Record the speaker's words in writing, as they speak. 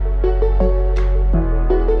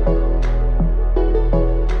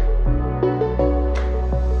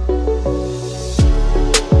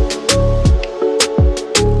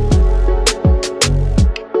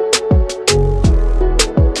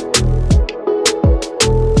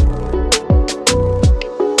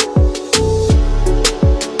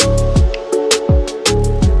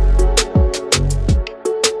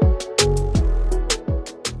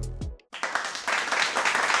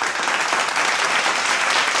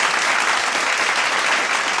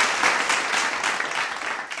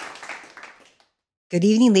Good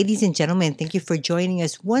evening, ladies and gentlemen. Thank you for joining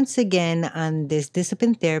us once again on this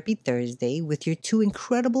Discipline Therapy Thursday with your two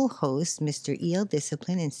incredible hosts, Mr. E.L.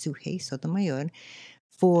 Discipline and Suhei Sotomayor,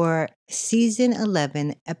 for Season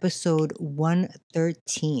 11, Episode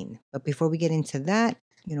 113. But before we get into that,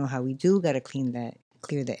 you know how we do. Got to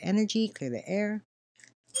clear the energy, clear the air.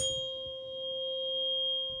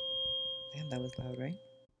 Damn, that was loud, right?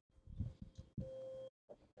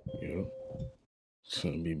 Yeah, it's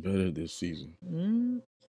gonna be better this season.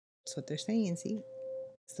 That's what they're saying, see?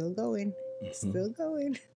 Still going. Still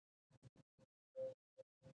going.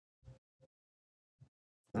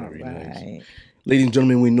 Very All nice. right. Ladies and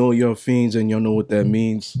gentlemen, we know y'all fiends and y'all know what that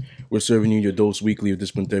means. We're serving you your dose weekly of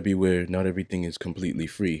Discipline Therapy where not everything is completely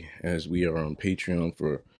free, as we are on Patreon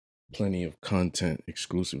for plenty of content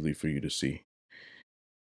exclusively for you to see.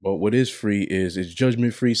 But what is free is it's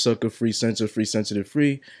judgment free, sucker free, censor free, sensitive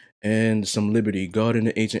free, and some liberty. God and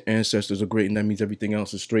the ancient ancestors are great, and that means everything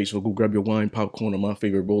else is straight. So go grab your wine, popcorn, or my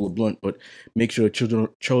favorite bowl of blunt. But make sure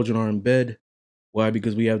children are in bed. Why?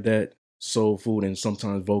 Because we have that soul food and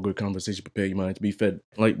sometimes vulgar conversation. Prepare your mind to be fed.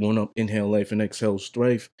 Light one up, inhale life, and exhale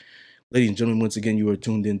strife. Ladies and gentlemen, once again, you are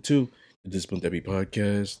tuned in to the Discipline Therapy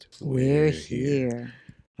Podcast. We're here.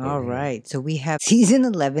 All right. So we have Season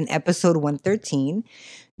 11, Episode 113.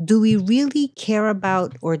 Do we really care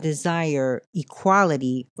about or desire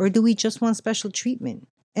equality, or do we just want special treatment?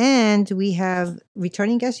 And we have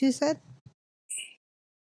returning guest, you said?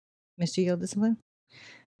 Mr. Yield Discipline?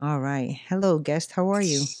 All right. Hello, guest. How are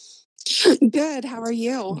you? Good. How are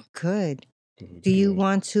you? Good. Do you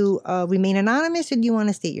want to remain anonymous, or do you want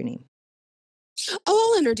to state your name?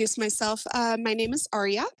 Oh, I'll introduce myself. My name is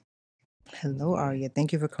Arya. Hello, Arya.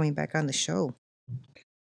 Thank you for coming back on the show.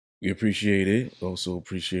 We appreciate it. Also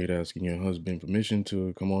appreciate asking your husband permission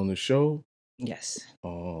to come on the show. Yes.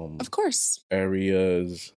 Of course.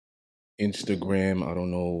 Aria's Instagram, I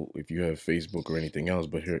don't know if you have Facebook or anything else,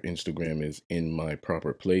 but her Instagram is in my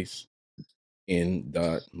proper place. In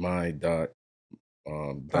dot my dot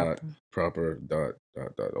proper dot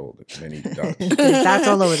all the many dots. That's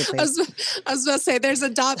all over the place. I was about to say there's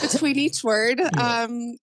a dot between each word.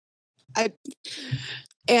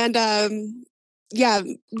 Yeah,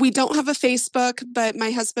 we don't have a Facebook, but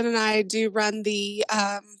my husband and I do run the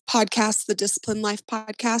podcast, the Discipline Life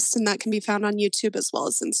podcast, and that can be found on YouTube as well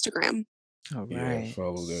as Instagram. All Yeah, right.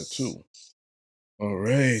 follow that too. All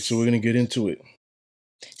right, so we're gonna get into it.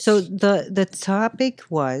 So the topic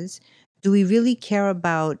was, do we really care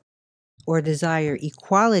about or desire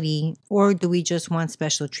equality, or do we just want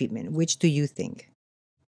special treatment? Which do you think?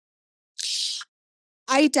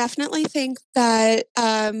 I definitely think that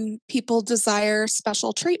people desire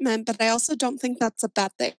special treatment, but I also don't think that's a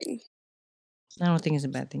bad thing. I don't think it's a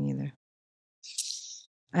bad thing either.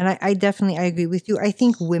 And I definitely I agree with you. I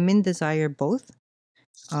think women desire both.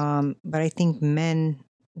 But I think men,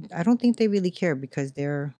 I don't think they really care because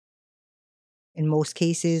they're, in most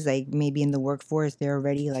cases, like maybe in the workforce, they're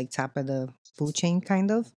already like top of the food chain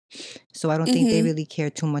kind of. So I don't think they really care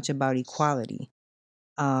too much about equality.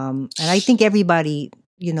 And I think everybody,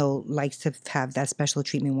 likes to have that special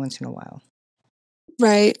treatment once in a while.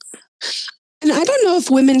 Right. And I don't know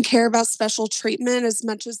if women care about special treatment as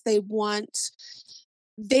much as they want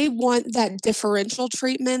that differential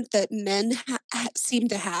treatment that men seem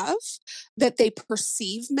to have, that they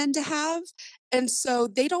perceive men to have. And so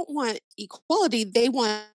they don't want equality. They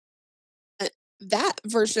want that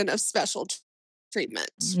version of special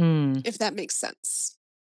treatment, if that makes sense.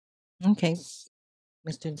 Okay.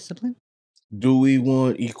 Mr. Discipline? Do we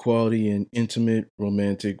want equality in intimate,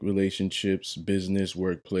 romantic relationships, business,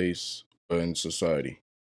 workplace, and society?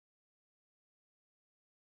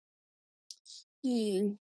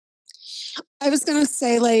 I was going to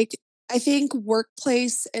say, I think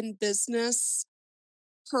workplace and business,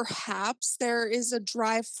 perhaps there is a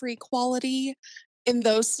drive for equality in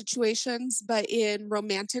those situations, but in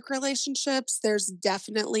romantic relationships, there's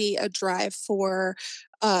definitely a drive for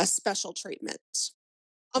special treatment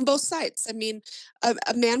on both sides. I mean,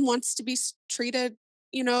 a man wants to be treated,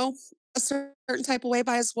 a certain type of way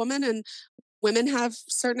by his woman, and women have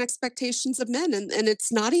certain expectations of men, and it's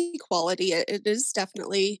not equality. It is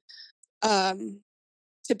definitely to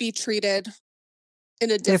be treated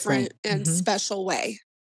in a different and special way.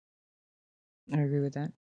 I agree with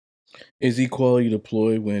that. Is equality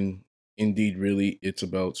deployed when indeed really it's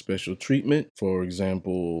about special treatment? For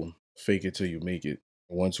example, fake it till you make it.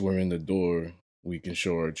 Once we're in the door, we can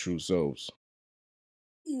show our true selves.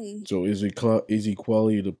 So is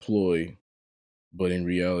equality deployed, but in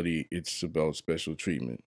reality it's about special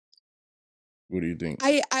treatment? What do you think?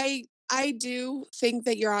 I do think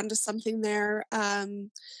that you're onto something there.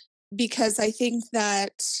 because I think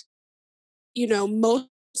that,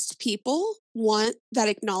 most people want that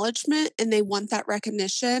acknowledgement and they want that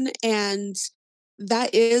recognition, and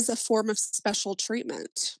that is a form of special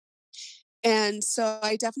treatment. And so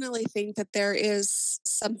I definitely think that there is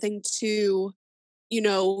something to,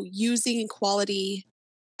 using equality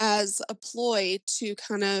as a ploy to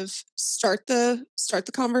kind of start the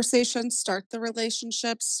conversation, start the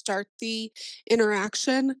relationship, start the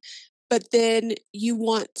interaction, but then you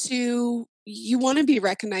want to be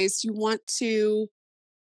recognized, you want to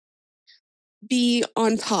be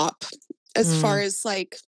on top as far Mm, as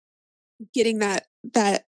like getting that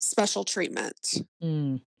special treatment.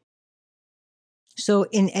 mm. So,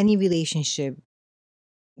 in any relationship,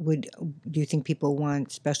 would do you think people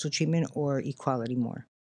want special treatment or equality more?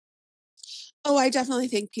 Oh, I definitely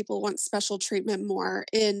think people want special treatment more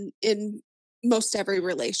in most every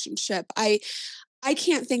relationship. I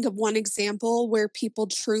can't think of one example where people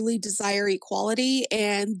truly desire equality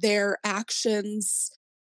and their actions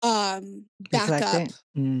back Reflect up, it.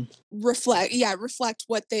 Mm. reflect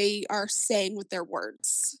what they are saying with their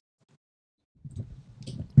words.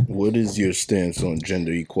 What is your stance on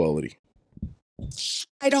gender equality?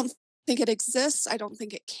 I don't think it exists. I don't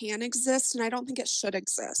think it can exist, and I don't think it should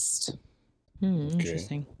exist. Okay.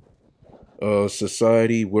 Interesting.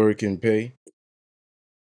 Society, work, and pay.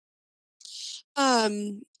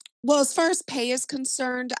 Um, well, as far as pay is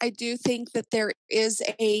concerned, I do think that there is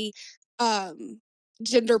a um,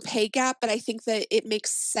 gender pay gap, but I think that it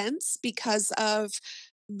makes sense because of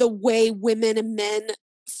the way women and men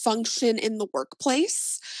function in the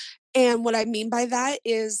workplace. And what I mean by that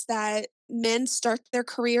is that men start their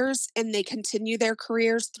careers and they continue their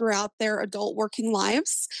careers throughout their adult working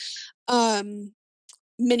lives. Um,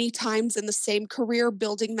 Many times in the same career,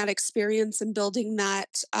 building that experience and building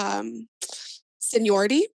that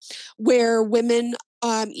seniority, where women,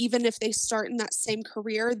 even if they start in that same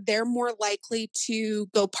career, they're more likely to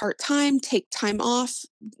go part time, take time off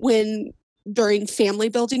when during family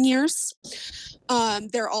building years.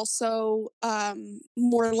 They're also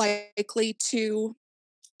more likely to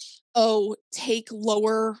take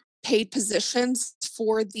lower paid positions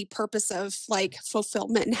for the purpose of like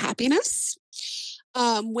fulfillment and happiness.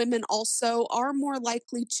 Women also are more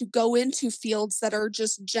likely to go into fields that are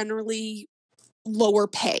just generally lower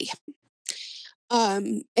pay.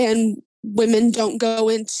 And women don't go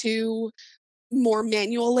into more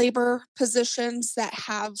manual labor positions that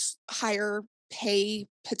have higher pay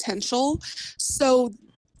potential. So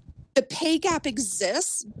the pay gap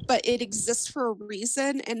exists, but it exists for a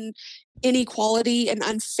reason, and inequality and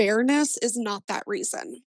unfairness is not that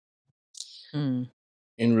reason. Mm.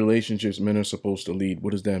 In relationships, men are supposed to lead.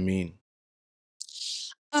 What does that mean?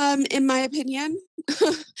 In my opinion,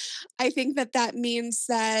 I think that that means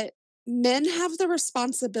that men have the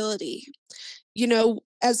responsibility.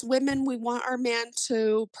 As women, we want our man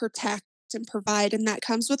to protect and provide, and that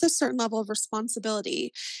comes with a certain level of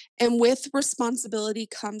responsibility. And with responsibility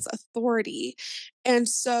comes authority. And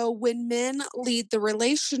so when men lead the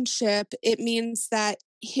relationship, it means that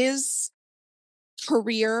his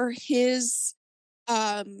career, his,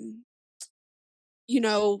 um, you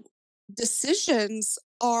know, decisions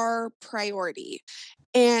are priority.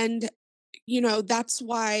 And that's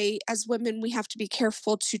why as women we have to be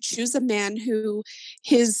careful to choose a man who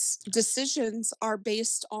his decisions are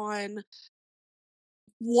based on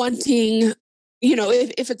wanting,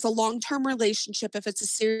 if it's a long-term relationship, if it's a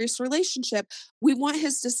serious relationship, we want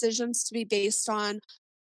his decisions to be based on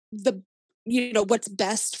the what's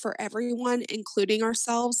best for everyone, including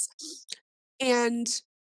ourselves. And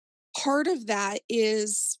part of that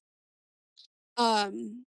is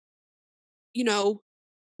um you know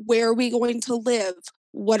where are we going to live?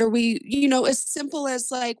 What are we, as simple as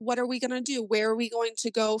like, what are we going to do? Where are we going to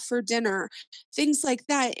go for dinner? Things like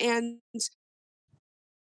that. And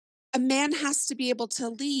a man has to be able to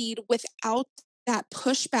lead without that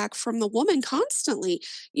pushback from the woman constantly.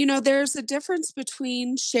 There's a difference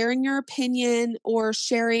between sharing your opinion or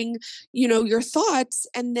sharing, your thoughts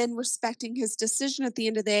and then respecting his decision at the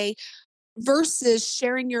end of the day versus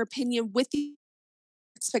sharing your opinion with the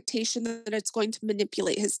expectation that it's going to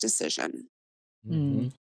manipulate his decision. Hmm.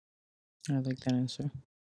 Mm. I like that answer.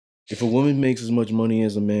 If a woman makes as much money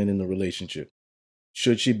as a man in the relationship,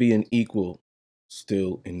 should she be an equal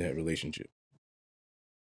still in that relationship?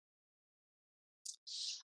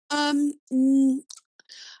 N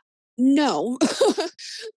No,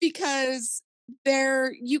 because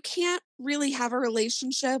you can't really have a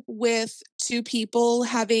relationship with 2 people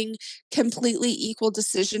having completely equal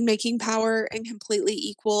decision-making power and completely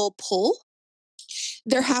equal pull.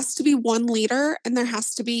 There has to be one leader and there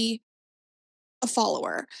has to be a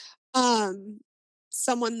follower. um,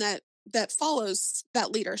 someone that follows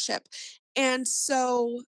that leadership. And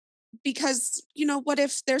so because, what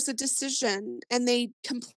if there's a decision and they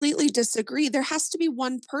completely disagree? There has to be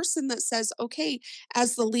one person that says, okay,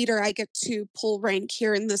 as the leader, I get to pull rank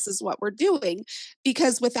here and this is what we're doing.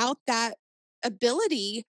 Because without that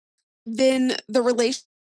ability, then the relationship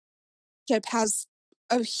has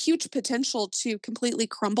a huge potential to completely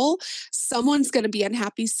crumble. Someone's going to be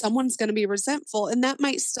unhappy, someone's going to be resentful, and that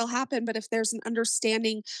might still happen. But if there's an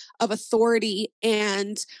understanding of authority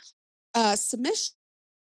and submission,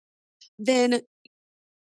 then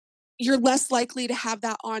you're less likely to have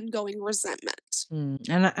that ongoing resentment.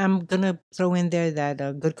 And I'm gonna throw in there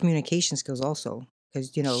that good communication skills also,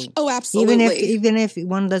 because Oh, even if absolutely. even if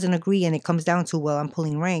one doesn't agree and it comes down to, well, I'm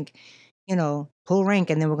pulling rank, pull rank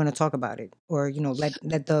and then we're gonna talk about it, or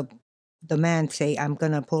let the man say, I'm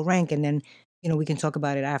gonna pull rank, and then we can talk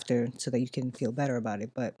about it after so that you can feel better about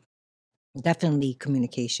it. But definitely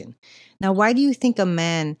communication. Now, why do you think a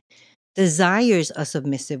man desires a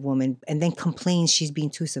submissive woman and then complains she's being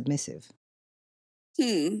too submissive?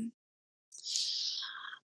 Hmm.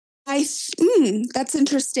 That's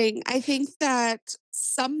interesting. I think that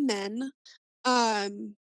some men,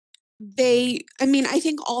 um, I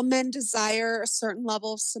think all men desire a certain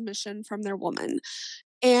level of submission from their woman.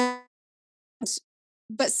 And,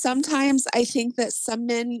 but sometimes I think that some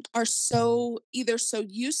men are either so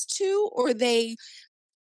used to, or they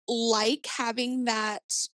like having that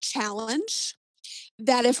challenge,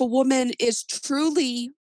 that if a woman is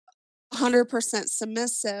truly 100%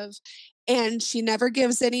 submissive and she never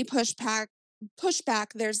gives any pushback,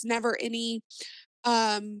 there's never any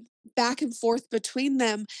back and forth between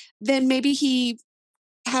them, then maybe he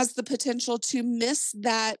has the potential to miss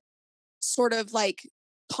that sort of like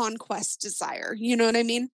conquest desire. You know what I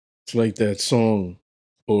mean? It's like that song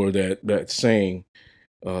or that saying,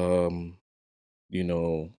 um, you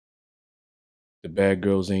know, the bad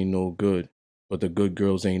girls ain't no good, but the good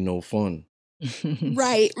girls ain't no fun.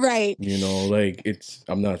 Right, right. Like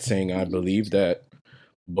I'm not saying I believe that,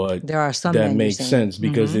 but There are some that men, you're makes saying. sense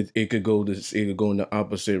because it could go in the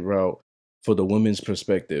opposite route for the women's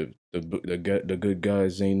perspective. The good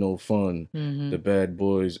guys ain't no fun. Mm-hmm. The bad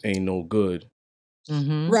boys ain't no good.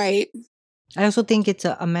 Mm-hmm. Right. I also think it's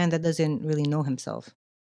a man that doesn't really know himself.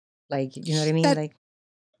 Like, you know what I mean? That Like,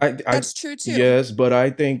 I that's true too. yes, but I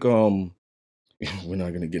think we're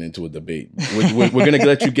not gonna get into a debate. We're gonna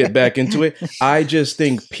let you get back into it. I just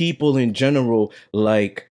think people in general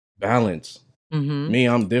like balance. mm-hmm. Me,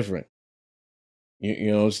 I'm different.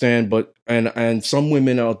 You know what I'm saying? But and some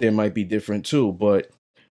women out there might be different too, but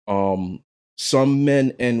um some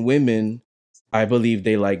men and women, I believe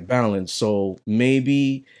they like balance. So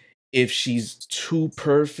maybe if she's too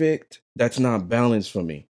perfect, that's not balance for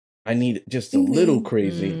me. I need just a little Hmm.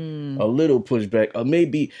 crazy, a little pushback, or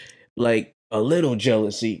maybe like a little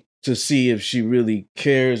jealousy to see if she really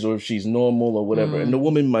cares or if she's normal or whatever. And the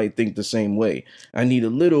woman might think the same way. I need a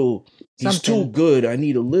little, he's too Something. good. I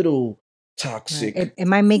need a little Right. toxic. It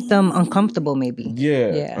might make them uncomfortable, maybe.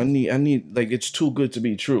 Yeah, Yeah. I need like it's too good to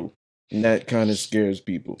be true. And that kind of scares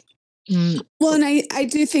people. Mm, Well, and I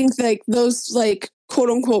do think like those like quote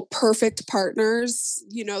unquote perfect partners,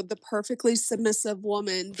 the perfectly submissive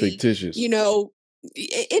woman, Fictitious.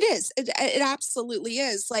 it is. It absolutely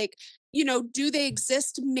is. Like, do they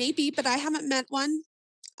exist? Maybe, but I haven't met one.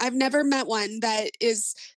 I've never met one that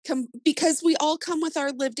is because we all come with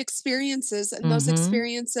our lived experiences, and those mm-hmm.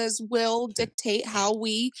 experiences will dictate how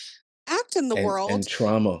we act in the And world.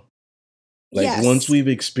 trauma. Like once Yes. we've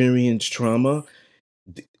experienced trauma,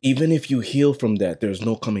 even if you heal from that, there's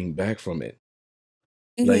no coming back from it.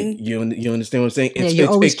 Like Hmm. you understand what I'm saying? Yeah, you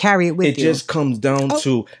always carry it It with you. just comes down Oh,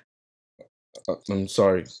 to I'm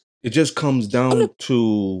sorry. It just comes oh no. down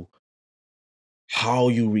to how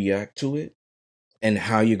you react to it and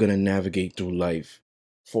how you're going to navigate through life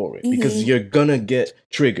for it because Hmm. you're going to get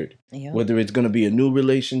triggered. Yep. Whether it's going to be a new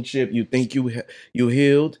relationship, you think you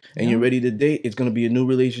healed and you're Yep. ready to date, it's going to be a new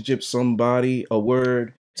relationship, somebody, a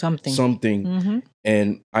word, Something. something. Mm-hmm.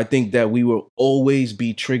 And I think that we will always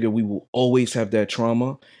be triggered. We will always have that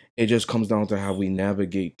trauma. It just comes down to how we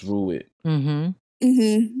navigate through it, Mm-hmm.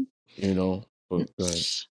 Hmm. But go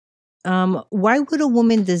ahead. Why would a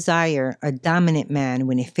woman desire a dominant man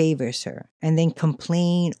when it favors her and then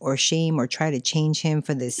complain or shame or try to change him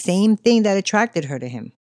for the same thing that attracted her to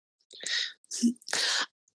him?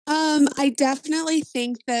 I definitely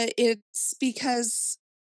think that it's because,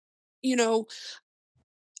 you know,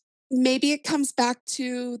 maybe it comes back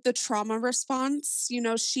to the trauma response.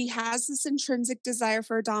 She has this intrinsic desire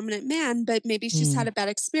for a dominant man, but maybe she's had Mm. a bad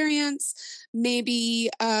experience. Maybe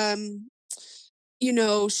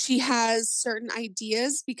she has certain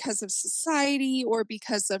ideas because of society or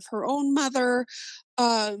because of her own mother.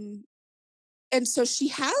 Um, and so she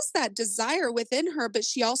has that desire within her, but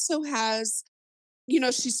she also has,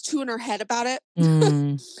 she's too in her head about it.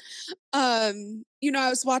 Mm. I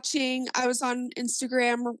was on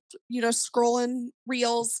Instagram, scrolling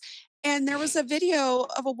reels, and there was a video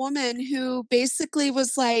of a woman who basically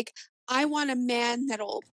was like, I want a man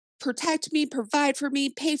that'll protect me, provide for me,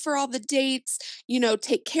 pay for all the dates,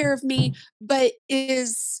 take care of me, but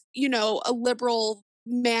is, a liberal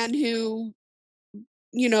man who,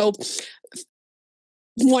 you know,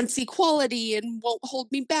 wants equality and won't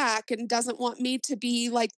hold me back and doesn't want me to be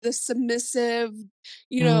like the submissive,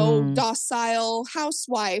 Mm. docile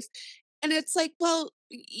housewife. And it's like, well,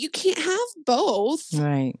 you can't have both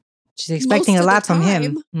Right. She's expecting most a of the lot from time.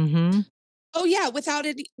 him. Mhm. Oh yeah, without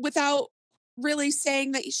really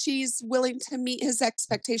saying that she's willing to meet his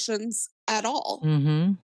expectations at all.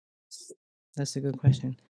 Mhm. That's a good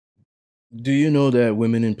question. Do you know that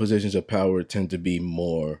women in positions of power tend to be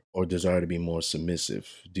more or desire to be more submissive?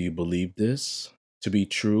 Do you believe this to be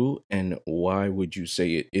true? And why would you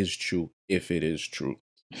say it is true if it is true?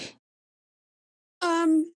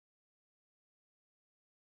 Um,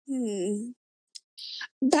 hmm.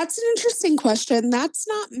 That's an interesting question. That's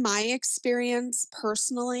not my experience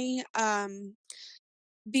personally.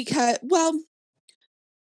 Because, well,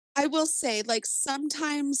 I will say, like,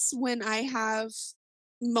 sometimes when I have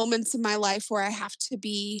moments in my life where I have to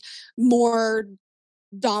be more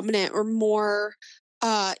dominant or more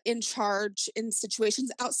in charge in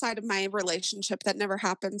situations outside of my relationship that never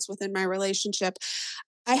happens within my relationship,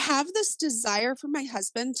 I have this desire for my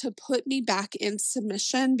husband to put me back in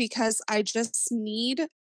submission because I just need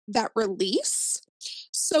that release.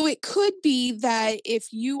 So it could be that if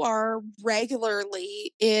you are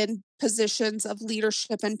regularly in positions of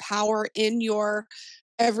leadership and power in your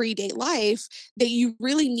everyday life, that you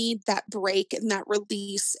really need that break and that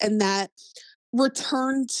release and that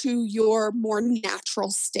return to your more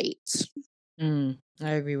natural state. I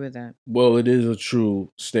agree with that. Well, it is a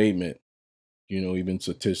true statement. Even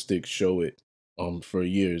statistics show it for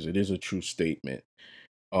years. It is a true statement.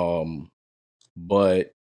 Um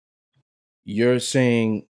but you're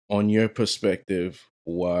saying on your perspective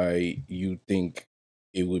why you think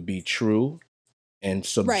it would be true and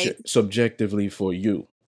Right. subjectively for you.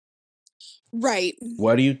 Right.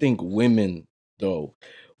 Why do you think women though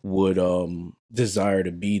would desire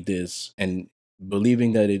to be this and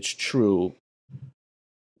believing that it's true?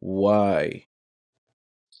 Why?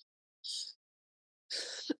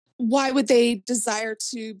 Why would they desire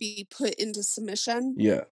to be put into submission?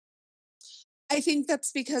 Yeah. I think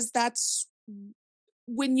that's because that's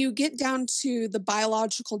when you get down to the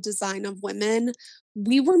biological design of women,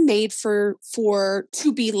 we were made for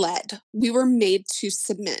to be led. We were made to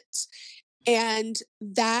submit. And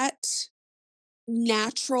that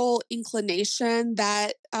natural inclination,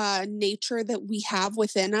 that nature that we have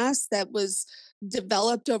within us that was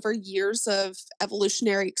developed over years of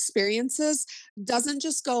evolutionary experiences doesn't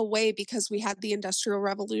just go away because we had the Industrial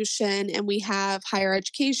Revolution and we have higher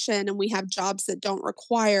education and we have jobs that don't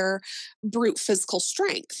require brute physical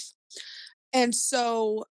strength. And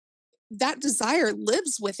so that desire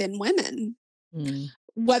lives within women Mm.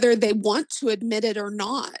 whether they want to admit it or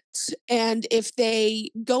not. And if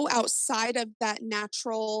they go outside of that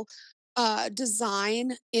natural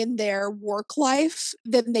design in their work life,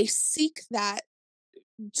 then they seek that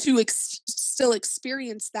to still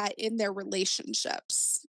experience that in their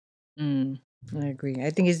relationships. Mm. I agree. I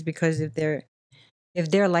think it's because if they're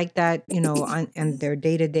like that, on their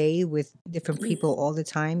day to day with different people all the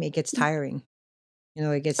time, it gets tiring.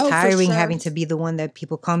 It gets Oh, for tiring sure. having to be the one that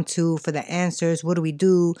people come to for the answers. What do we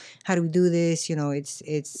do? How do we do this?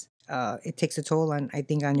 It takes a toll on, I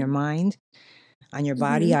think, on your mind, on your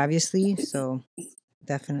body, Mhm. obviously. So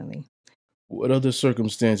definitely. What other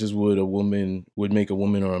circumstances would make a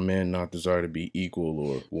woman or a man not desire to be equal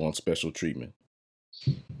or want special treatment?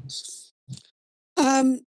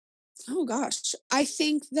 Um, oh gosh. I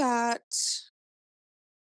think that,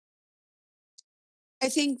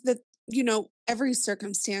 every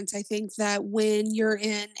circumstance, I think that when you're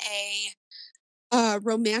in a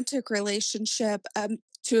romantic relationship,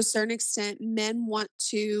 to a certain extent,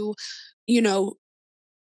 you know,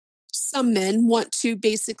 some men want to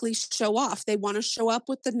basically show off. They want to show up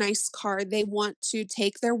with the nice car. They want to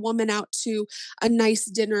take their woman out to a nice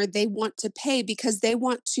dinner. They want to pay because they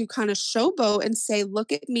want to kind of showboat and say,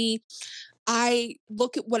 look at me. I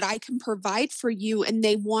look at what I can provide for you. And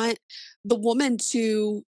they want the woman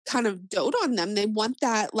to kind of dote on them. They want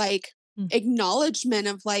that like Mm. acknowledgement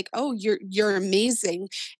of like, oh, you're amazing.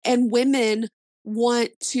 And women want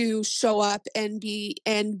to show up and be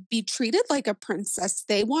treated like a princess.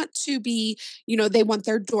 They want to be, they want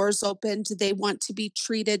their doors opened, they want to be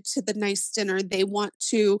treated to the nice dinner. They want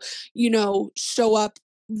to, show up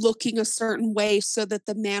looking a certain way so that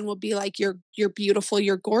the man will be like, you're beautiful,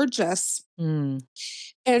 you're gorgeous. Mm,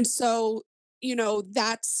 And so,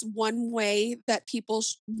 that's one way that people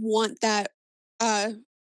want that uh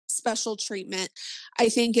special treatment. I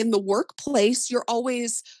think in the workplace, you're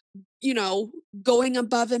always, you know, going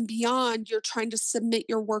above and beyond. You're trying to submit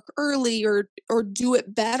your work early or do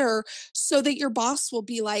it better so that your boss will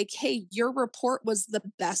be like, "Hey, your report was the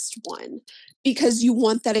best one." Because you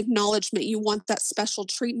want that acknowledgement, you want that special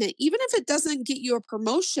treatment. Even if it doesn't get you a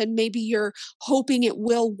promotion, maybe you're hoping it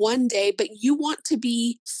will one day, but you want to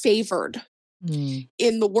be favored mm.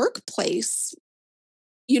 in the workplace.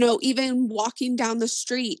 Even walking down the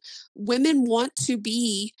street, women want to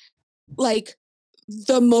be like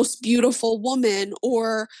the most beautiful woman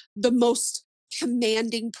or the most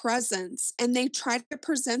commanding presence, and they try to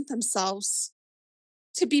present themselves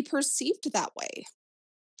to be perceived that way.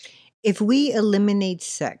 If we eliminate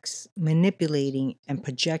sex, manipulating, and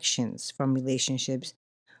projections from relationships,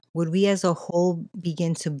 would we as a whole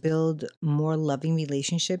begin to build more loving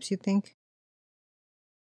relationships, you think?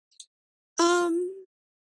 Um,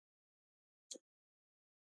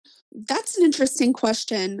 that's an interesting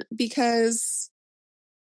question because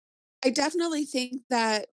I definitely think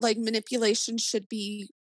that like manipulation should be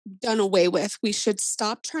done away with. We should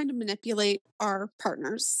stop trying to manipulate our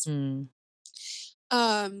partners. Mm,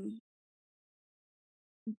 Um,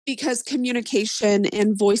 because communication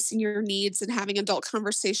and voicing your needs and having adult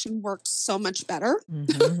conversation works so much better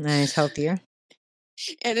mhm, and it's healthier.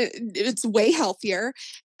 and it's way healthier.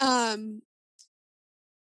 Um,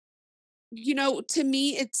 to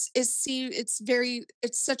me it's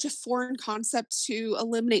such a foreign concept to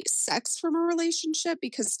eliminate sex from a relationship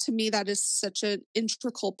because to me that is such an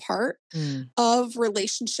integral part Mm, of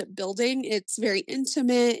relationship building. It's very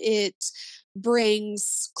intimate. It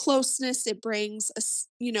brings closeness. It brings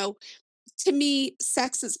to me,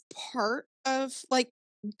 sex is part of like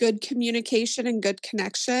good communication and good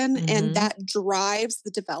connection, and mhm, that drives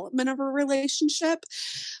the development of a relationship.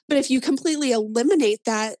 But if you completely eliminate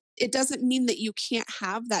that, it doesn't mean that you can't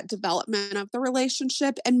have that development of the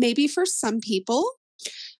relationship. And maybe for some people,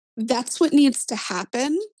 that's what needs to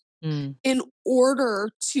happen mm. in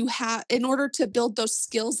order to build those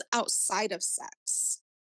skills outside of sex.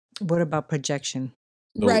 What about projection?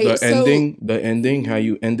 So Right. So, the ending, how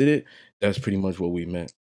you ended it, that's pretty much what we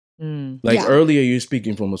meant. Mm, Like yeah. earlier, you're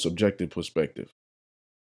speaking from a subjective perspective,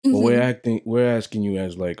 but Hmm. we're asking you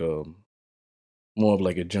as like more of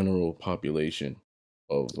like a general population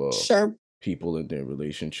of Sure. people in their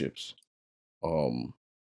relationships. Um,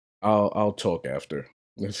 I'll talk after.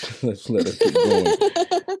 Let's let her keep going.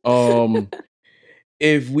 Um,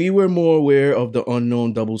 if we were more aware of the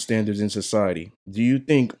unknown double standards in society, do you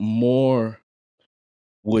think more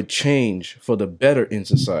would change for the better in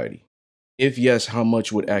society? If yes, how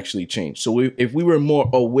much would actually change? So if we were more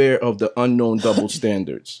aware of the unknown double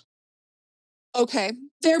standards, Okay.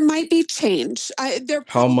 There might be change. There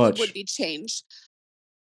how probably would much? be change.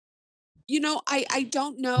 I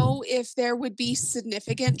don't know if there would be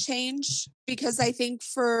significant change because I think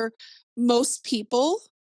for most people,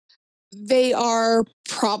 they are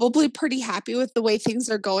probably pretty happy with the way things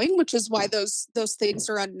are going, which is why those things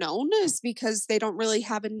are unknown, is because they don't really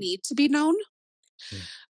have a need to be known.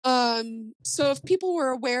 Mm. So if people were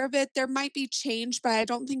aware of it, there might be change, but I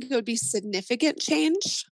don't think it would be significant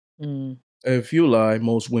change. mm. If you lie,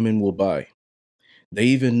 most women will buy. They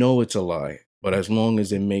even know it's a lie, but as long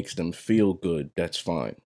as it makes them feel good, that's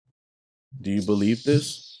fine. Do you believe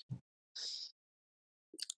this?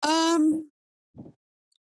 Um,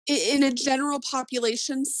 in a general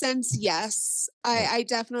population sense, yes. Uh, I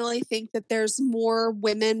definitely think that there's more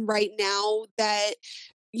women right now that,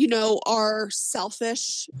 are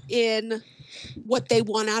selfish in what they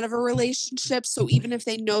want out of a relationship. So even if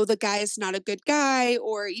they know the guy is not a good guy,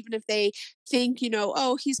 or even if they think,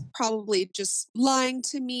 oh, he's probably just lying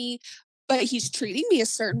to me, but he's treating me a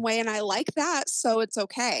certain way and I like that. So it's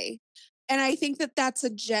okay. And I think that that's a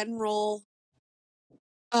general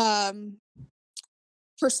um,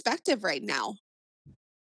 perspective right now.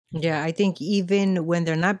 Yeah, I think even when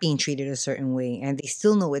they're not being treated a certain way and they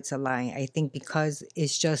still know it's a lie, I think because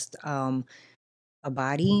it's just a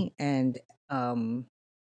body and um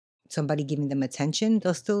somebody giving them attention,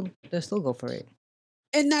 they'll still go for it.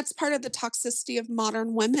 And that's part of the toxicity of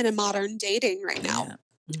modern women and modern dating right now. Yeah.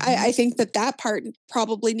 I Hmm. think that part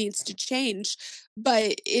probably needs to change,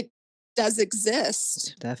 but it does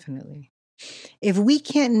exist. Definitely. If we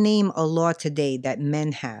can't name a law today that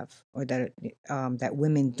men have or that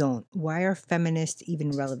women don't, why are feminists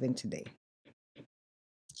even relevant today?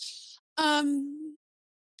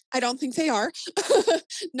 I don't think they are.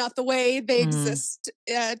 Not the way they Mm. exist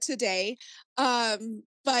today.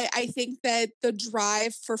 But I think that the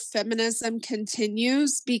drive for feminism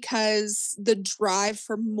continues because the drive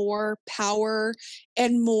for more power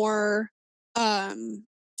and more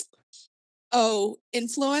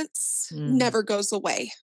influence never goes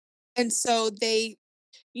away. And so they,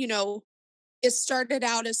 you know, it started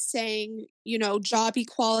out as saying, job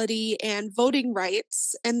equality and voting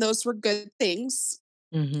rights, and those were good things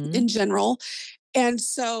Mm-hmm. in general. And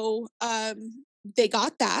so they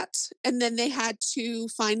got that, and then they had to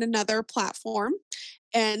find another platform,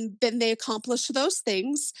 and then they accomplished those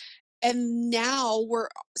things. And now we're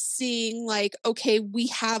seeing like, okay, we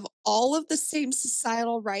have all of the same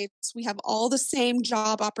societal rights, we have all the same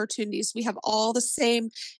job opportunities, we have all the same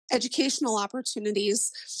educational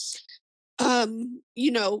opportunities.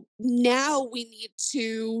 Now we need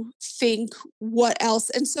to think what else.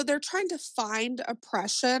 And so they're trying to find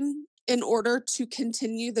oppression in order to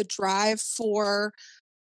continue the drive for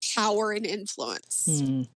power and influence.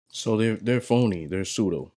 Mm. So they're phony. They're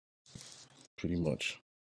pseudo, pretty much.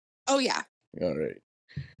 Oh yeah. All right.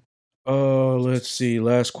 Let's see.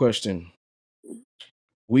 Last question.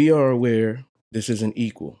 We are aware this isn't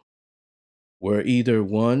equal. We're either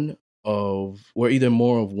more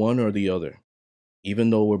of one or the other, even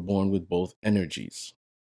though we're born with both energies.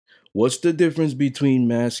 What's the difference between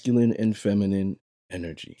masculine and feminine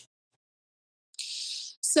energy?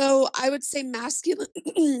 So I would say masculine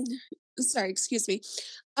sorry, excuse me.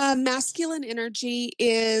 Masculine energy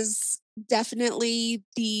is definitely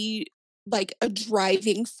a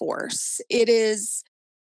driving force. It is,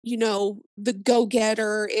 the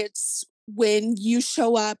go-getter. It's when you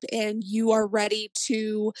show up and you are ready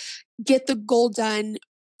to get the goal done.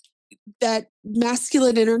 That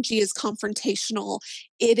masculine energy is confrontational.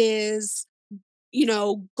 It is,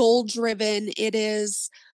 goal driven. It is,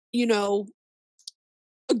 you know,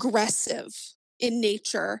 aggressive in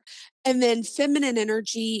nature. And then feminine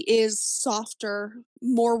energy is softer,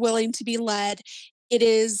 more willing to be led. It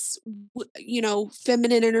is,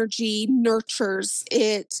 feminine energy nurtures,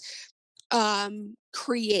 it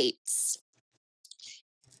creates.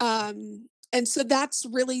 And so that's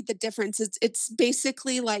really the difference. It's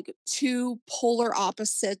basically like two polar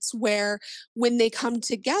opposites where when they come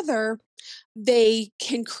together, they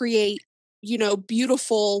can create,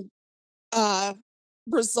 beautiful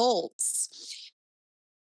results.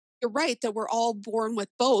 You're right that we're all born with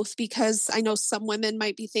both, because I know some women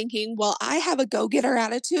might be thinking, well, I have a go getter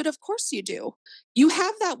attitude. Of course you do. You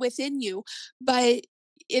have that within you, but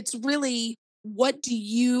it's really, what do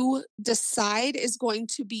you decide is going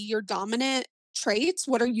to be your dominant traits?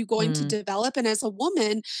 What are you going to develop? And as a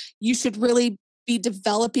woman, you should really be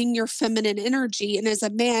developing your feminine energy. And as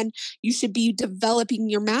a man, you should be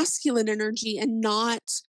developing your masculine energy and not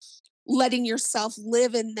letting yourself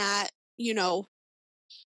live in that,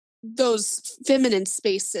 those feminine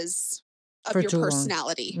spaces of For your too long.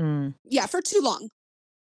 personality. Yeah, for too long.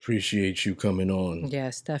 Appreciate you coming on.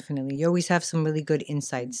 Yes, definitely. You always have some really good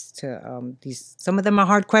insights to these. Some of them are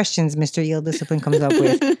hard questions Mr. Yield Discipline comes up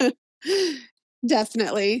with.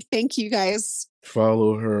 Definitely. Thank you guys.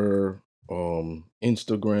 Follow her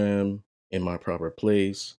Instagram in my proper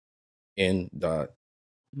place in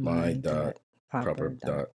my dot proper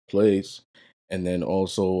dot place, and then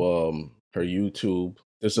also her YouTube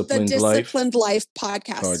The Disciplined Disciplined Life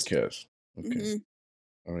podcast. Okay.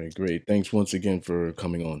 All right, great. Thanks once again for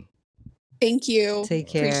coming on. Thank you. Take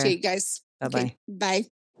care. Appreciate you guys. Bye-bye. Okay, bye.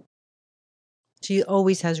 She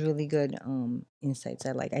always has really good insights.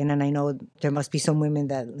 I like, and then I know there must be some women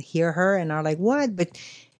that hear her and are like, "What?" But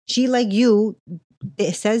she, like you,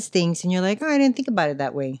 it says things, and you're like, "Oh, I didn't think about it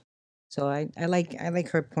that way." So I like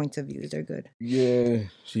her points of views. They're good. Yeah,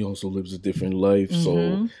 she also lives a different life,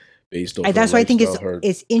 so based off her That's why I think lifestyle,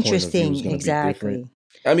 it's point of view is interesting. gonna be Exactly. different.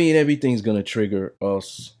 I mean, everything's gonna trigger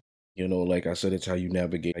us. Like I said, it's how you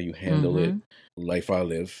navigate, how you handle it. Life I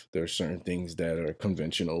live, there are certain things that are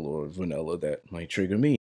conventional or vanilla that might trigger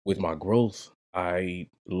me. With my growth, I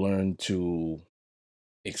learned to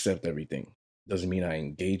accept everything. Doesn't mean I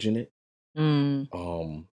engage in it.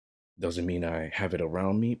 Doesn't mean I have it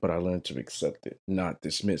around me, but I learned to accept it, not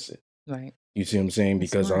dismiss it. Right. You see what I'm saying? That's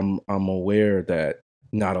Because smart. I'm aware that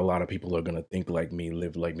not a lot of people are gonna think like me,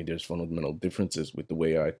 live like me. There's fundamental differences with the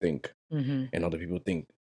way I think, and other people think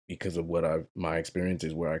because of my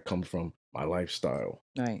experiences, where I come from, my lifestyle.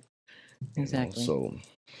 Right. Exactly. So,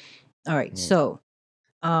 all right. So,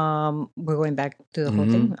 we're going back to the whole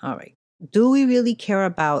thing. All right. do we really care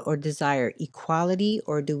about or desire equality,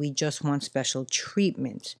 or do we just want special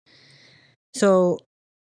treatment? So,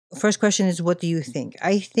 first question is, what do you think?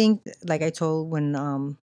 I think, like I told when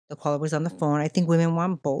the caller was on the phone, I think women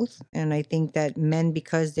want both, and I think that men,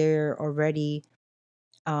 because they're already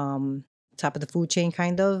um top of the food chain,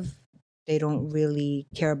 kind of, they don't really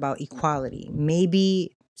care about equality.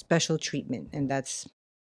 Maybe special treatment, and that's,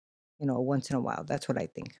 once in a while. That's what I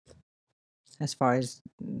think, as far as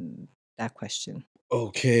that question.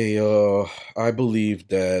 Okay, I believe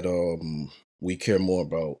that we care more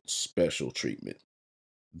about special treatment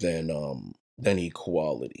than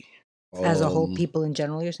equality. As a whole, Um people in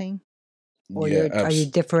general, you're saying? Or yeah, are you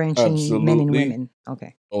differentiating men and absolutely. women?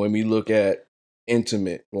 Okay. When we look at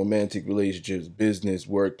intimate, romantic relationships, business,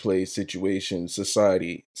 workplace, situations,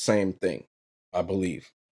 society, same thing, I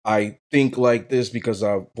believe. I think like this because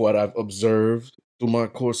of what I've observed through my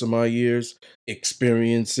course of my years,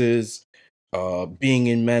 experiences, being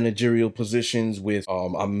in managerial positions with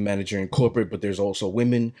I'm a manager in corporate, but there's also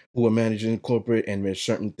women who are managing in corporate, and there's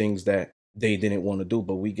certain things that they didn't want to do,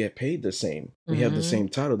 but we get paid the same. We have the Mm-hmm. same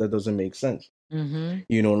title. That doesn't make sense. Mm-hmm.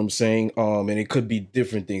 You know what I'm saying? And it could be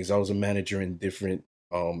different things. I was a manager in different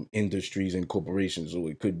industries and corporations. So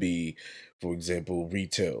it could be, for example,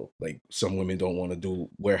 retail. Like some women don't want to do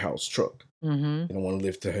warehouse truck. Mm-hmm. They don't want to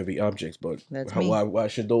lift the heavy objects. But That's how, me. why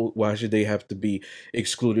should they have to be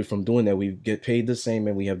excluded from doing that? We get paid the same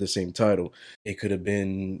and we have the same title. It could have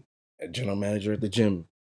been a general manager at the gym.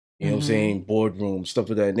 You know what I'm Mm-hmm. saying? Boardroom, stuff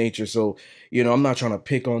of that nature. So, I'm not trying to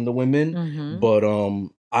pick on the women, Mm-hmm. but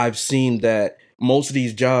I've seen that most of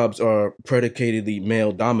these jobs are predicatedly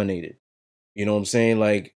male dominated. You know what I'm saying?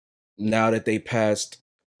 Like now that they passed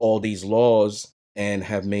all these laws and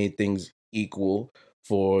have made things equal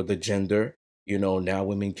for the gender, now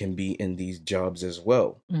women can be in these jobs as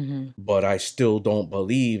well. Mm-hmm. But I still don't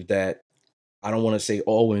believe that, I don't want to say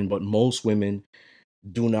all women, but most women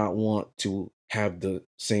do not want to have the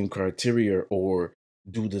same criteria or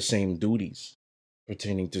do the same duties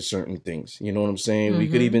pertaining to certain things. You know what I'm saying? We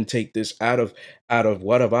could Mm-hmm. even take this out of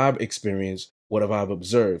what have I experienced, what have I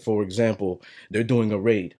observed. For example, they're doing a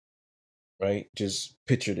raid, right? Just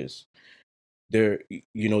picture this. They're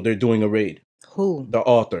doing a raid. Who? The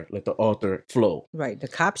author, let the author flow. Right. The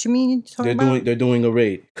cops, you mean, you're talking They're about? doing a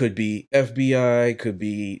raid. Could be FBI, could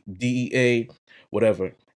be DEA,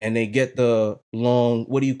 whatever. And they get the long,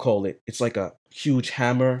 what do you call it? It's like a huge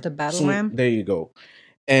hammer. The battle Swing. ram? There you go.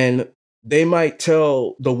 And they might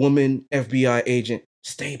tell the woman FBI agent,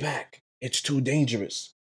 "Stay back. It's too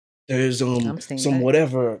dangerous. There's I'm staying some back.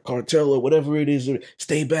 whatever cartel or whatever it is.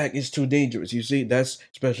 Stay back. It's too dangerous." You see, that's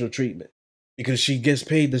special treatment because she gets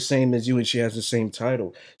paid the same as you and she has the same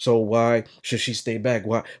title. So why should she stay back?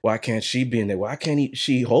 Why can't she be in there? Why can't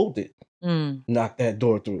she hold it? Mm. Knock that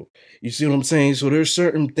door through. You see what I'm saying? So there's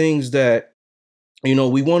certain things that we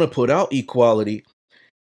want to put out equality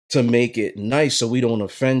to make it nice so we don't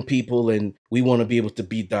offend people, and we want to be able to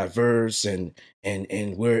be diverse, and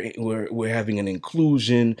we're having an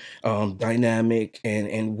inclusion dynamic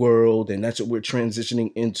and world, and that's what we're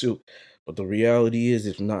transitioning into. But the reality is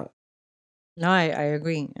it's not. No, I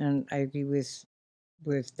agree, and I agree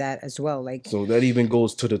with that as well. Like, So that even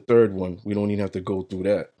goes to the third one. We don't even have to go through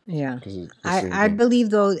that yeah, because it's the I same I thing. believe,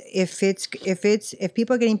 though, if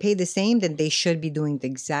people are getting paid the same, then they should be doing the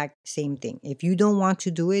exact same thing. If you don't want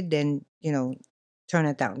to do it, then turn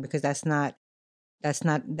it down, because that's not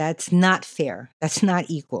fair. That's not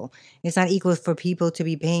equal. It's not equal for people to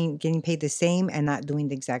be getting paid the same and not doing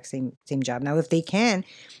the exact same job. Now, if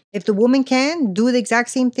the woman can do the exact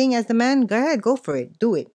same thing as the man, go ahead, go for it,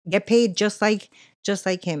 do it, get paid just like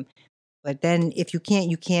him. But then if you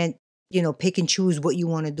can't, pick and choose what you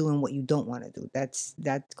want to do and what you don't want to do. That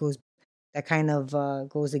kind of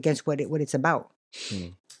goes against what it's about. Hmm.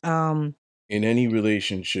 Um, In any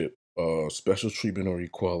relationship, special treatment or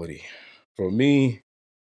equality, for me,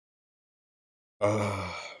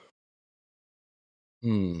 uh,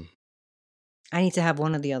 hmm, I need to have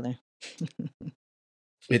one or the other.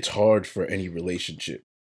 it's hard for any relationship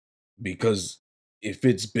because if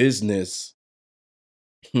it's business,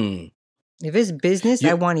 hmm, If it's business, I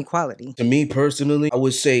you, want equality. to me personally, I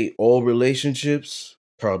would say all relationships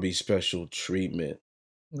probably special treatment.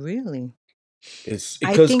 Really, It's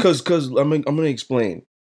I because think. because I'm gonna explain.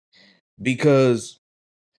 Because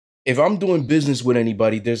if I'm doing business with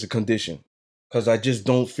anybody, there's a condition. Because I just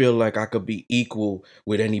don't feel like I could be equal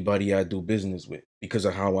with anybody I do business with because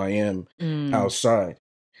of how I am Mm, outside.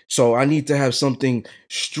 So I need to have something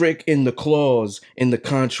strict in the clause in the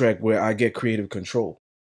contract where I get creative control.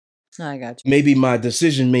 I got you. Maybe my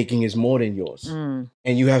decision making is more than yours. Mm,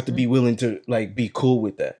 And you have to mm, be willing to like be cool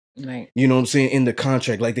with that. Right. You know what I'm saying? In the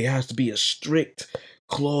contract, like there has to be a strict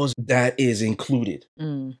clause that is included.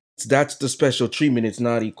 Mm. That's the special treatment. It's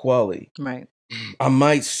not equality. Right. I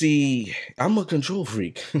might see. I'm a control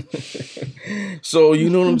freak, so you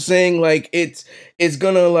know what I'm saying. Like it's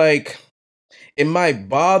gonna like it might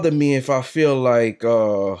bother me if I feel like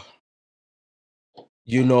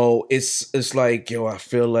you know it's like yo I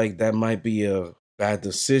feel like that might be a bad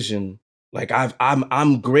decision. Like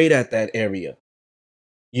I'm great at that area,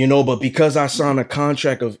 you know, but because I signed a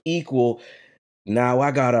contract of equal, now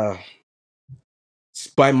I gotta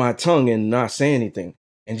bite my tongue and not say anything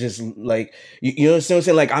and just like you know what I'm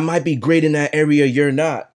saying? Like I might be great in that area, you're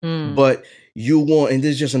not, Mm. but you want, and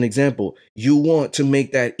this is just an example, you want to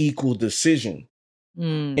make that equal decision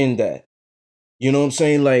in that. You know what I'm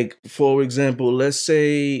saying? Like for example, let's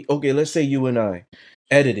say you and I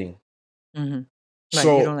editing. Mm-hmm. Right. You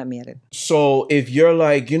don't So let me edit. so if you're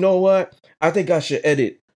like, you know what, I think I should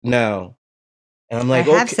edit now, and I'm I like,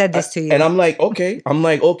 have okay, said this to you. and I'm like,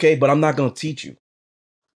 okay, but I'm not gonna teach you.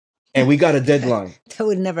 And we got a deadline. That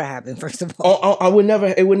would never happen, first of all. I would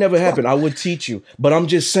never, it would never happen. I would teach you. But I'm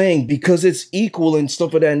just saying, because it's equal and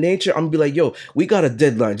stuff of that nature, I'm gonna be like, yo, we got a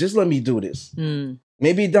deadline. Just let me do this.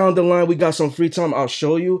 Maybe down the line we got some free time, I'll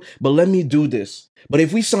show you, but let me do this. But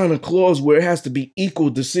if we sign a clause where it has to be equal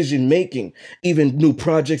decision making, even new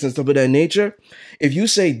projects and stuff of that nature, if you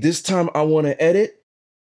say this time I want to edit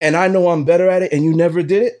and I know I'm better at it and you never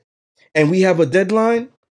did it, and we have a deadline,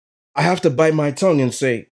 I have to bite my tongue and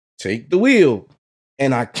say, take the wheel.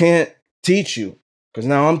 And I can't teach you because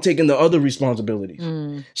now I'm taking the other responsibilities.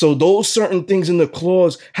 So those certain things in the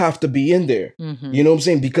clause have to be in there. Mm-hmm. You know what I'm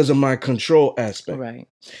saying? Because of my control aspect. Right.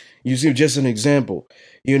 You see, just an example.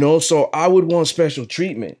 You know, so I would want special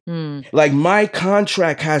treatment. Like my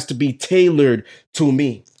contract has to be tailored to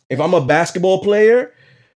me. If I'm a basketball player,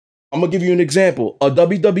 I'm gonna give you an example. A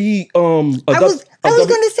WWE, I was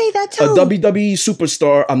gonna say that too. A WWE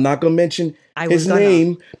superstar. I'm not gonna mention his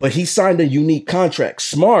name, but he signed a unique contract.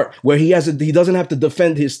 Smart, where he doesn't have to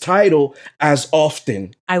defend his title as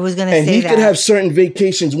often. I was gonna and say he that. could have certain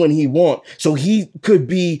vacations when he want. So he could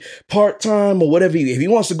be part-time or whatever. If he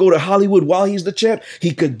wants to go to Hollywood while he's the champ,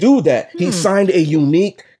 he could do that. He signed a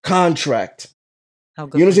unique contract. You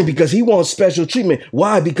know what I'm saying? Because he wants special treatment.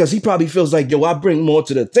 Why? Because he probably feels like, yo, I bring more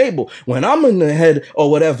to the table. When I'm in the head or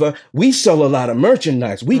whatever, we sell a lot of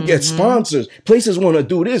merchandise. We get sponsors. Places want to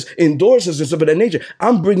do this, endorses and stuff of that nature.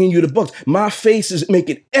 I'm bringing you the bucks. My face is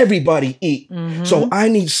making everybody eat. So I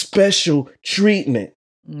need special treatment.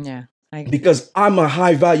 Yeah. Because I'm a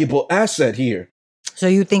high valuable asset here. So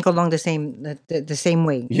you think along the same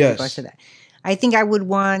way in regards to that. I think I would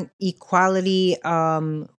want equality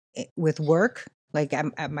with work, like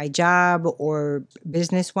at my job or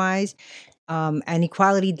business wise. And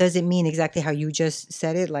equality doesn't mean exactly how you just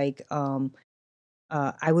said it. Like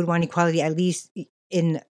I would want equality at least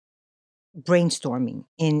in brainstorming,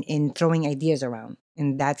 in throwing ideas around.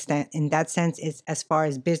 In that sense, is as far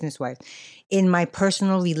as business wise. In my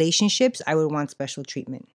personal relationships, I would want special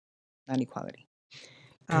treatment, not equality.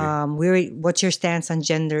 Okay. What's your stance on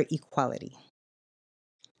gender equality?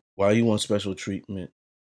 Why you want special treatment?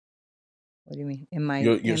 What do you mean? In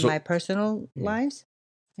my personal lives?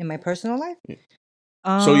 In my personal life?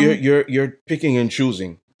 Yeah. So you're picking and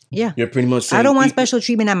choosing. Yeah. You're pretty much saying I don't want special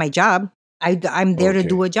treatment at my job. I'm there to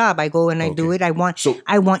do a job. I go and I do it. I want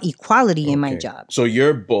equality in my job. So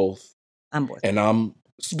you're both. I'm both. And I'm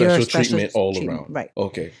special treatment all around. Right.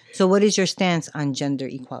 Okay. So what is your stance on gender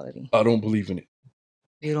equality? I don't believe in it.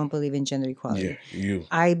 You don't believe in gender equality? Yeah, you.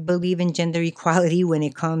 I believe in gender equality when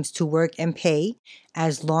it comes to work and pay,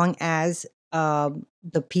 as long as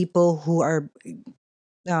the people who are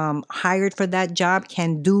hired for that job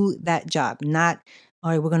can do that job. Not,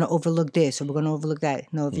 all right, we're going to overlook this or we're going to overlook that.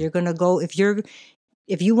 No, if you're going to go, if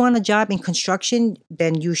you want a job in construction,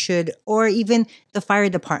 then you should, or even the fire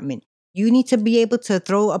department, you need to be able to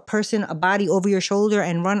throw a body over your shoulder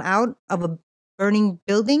and run out of a burning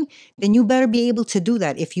building. Then you better be able to do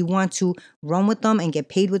that if you want to run with them and get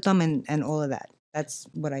paid with them and all of that. That's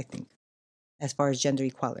what I think as far as gender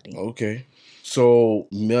equality. Okay. So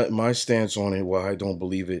my stance on it, why I don't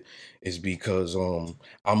believe it, is because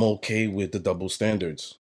I'm okay with the double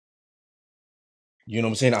standards. You know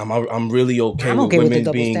what I'm saying? I'm really okay with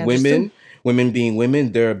women being women, women being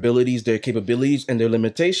women, their abilities, their capabilities, and their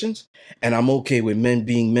limitations. And I'm okay with men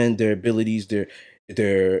being men, their abilities, their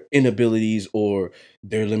inabilities, or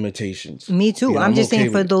their limitations. Me too. You know, I'm just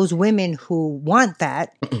saying for those women who want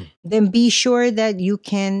that, then be sure that you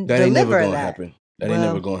can deliver that. Ain't never gonna happen. That ain't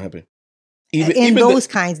never gonna happen. Even those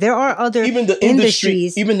kinds. There are other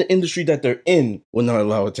industries. Even the industry that they're in will not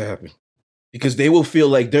allow it to happen. because they will feel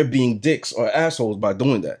like they're being dicks or assholes by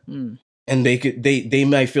doing that. And they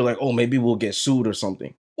might feel like, oh, maybe we'll get sued or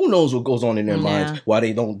something. Who knows what goes on in their minds, why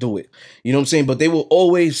they don't do it. You know what I'm saying? But they will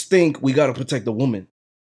always think we got to protect the woman.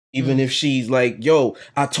 Even if she's like, yo,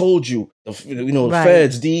 I told you, the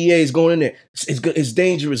feds, DEA is going in there. It's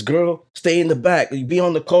dangerous, girl. Stay in the back. You be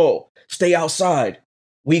on the call. Stay outside.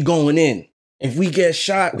 We going in. If we get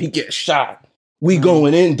shot, we get shot. We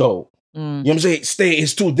going in, though. You know what I'm saying? Stay.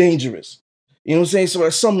 It's too dangerous. You know what I'm saying? So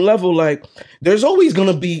at some level, like, there's always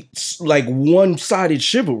going to be, like, one-sided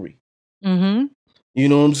chivalry. You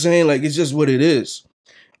know what I'm saying? Like, it's just what it is.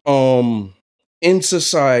 In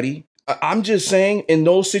society, I'm just saying, in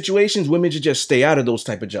those situations, women should just stay out of those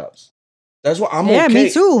type of jobs. That's why I'm okay. Yeah, me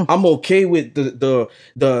too. I'm okay with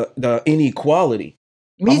the inequality.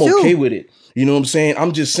 Me I'm too. okay with it. You know what I'm saying?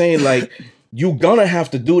 I'm just saying, like, you gonna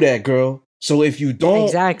have to do that, girl. So if you don't,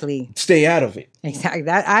 stay out of it. Exactly.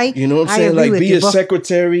 That you know what I'm saying? Like, be a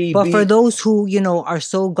secretary. But for those who, are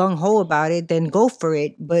so gung-ho about it, then go for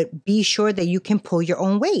it. But be sure that you can pull your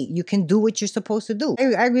own weight. You can do what you're supposed to do.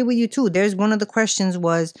 I agree with you too. There's one of the questions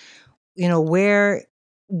was,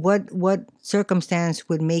 what circumstance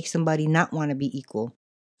would make somebody not want to be equal?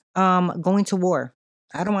 Going to war.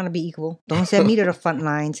 I don't want to be equal. Don't send me to the front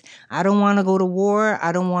lines. I don't want to go to war.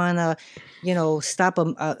 I don't want to, stop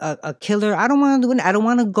a killer. I don't want to do it. I don't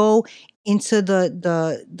want to go into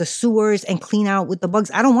the sewers and clean out with the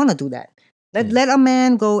bugs. I don't want to do that. Let a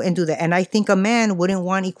man go and do that. And I think a man wouldn't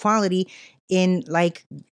want equality in like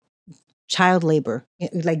child labor,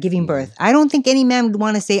 like giving birth. I don't think any man would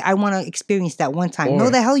want to say, I want to experience that one time. No,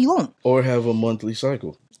 the hell you won't. Or have a monthly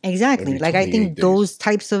cycle. Exactly. Like, I think those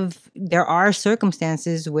types there are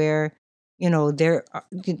circumstances where, I don't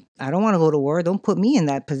want to go to war. Don't put me in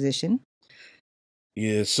that position.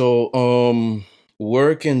 Yeah. So,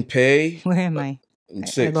 work and pay. Where am I?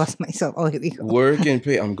 6. I lost myself. Oh, here we go. Work and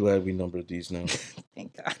pay. I'm glad we numbered these now.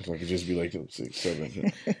 Thank God. If I could just be like 6,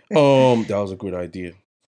 7. That was a good idea.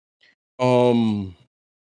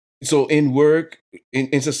 So in work,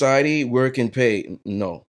 in society, work and pay,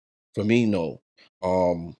 no. For me, no.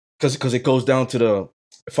 Because it goes down to the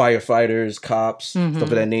firefighters, cops, stuff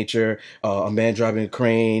of that nature. A man driving a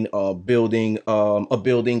crane, a building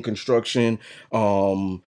construction,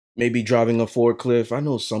 maybe driving a forklift. I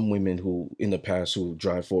know some women who in the past who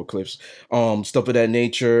drive forklifts, stuff of that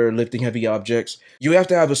nature, lifting heavy objects. You have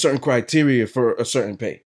to have a certain criteria for a certain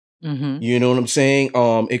pay. You know what I'm saying?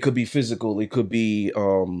 It could be physical, it could be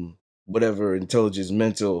whatever, intelligence,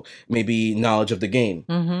 mental, maybe knowledge of the game.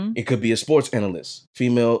 It could be a sports analyst,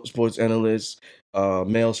 female sports analyst,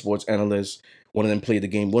 male sports analyst. One of them played the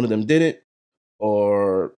game, one of them did it,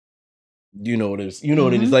 or what it is.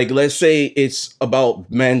 What it is. Like, let's say it's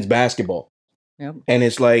about men's basketball. Yep. And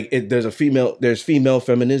it's like there's female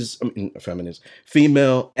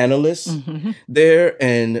analysts there,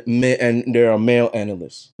 and there are male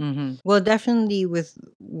analysts. Well, definitely with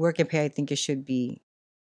work and pay, I think it should be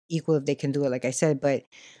equal if they can do it, like I said. But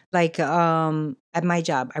like at my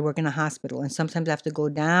job, I work in a hospital, and sometimes I have to go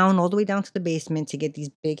down all the way down to the basement to get these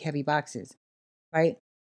big heavy boxes, right?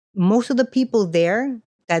 Most of the people there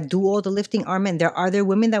that do all the lifting are men. Are there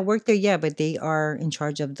women that work there? Yeah, but they are in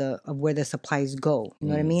charge of where the supplies go. You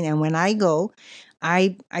know what I mean? And when I go,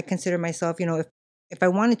 I consider myself, if I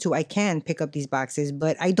wanted to, I can pick up these boxes,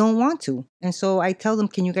 but I don't want to. And so I tell them,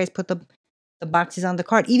 can you guys put the boxes on the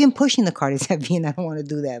cart? Even pushing the cart is heavy, and I don't want to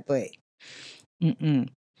do that. But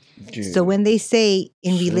so when they say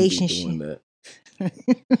in relationship,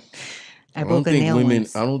 I broke a nail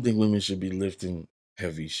once. I don't think women should be lifting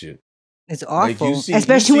heavy shit. It's awful,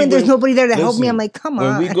 especially when there's nobody there to help me. I'm like, come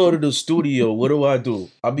on. When we go to the studio, what do?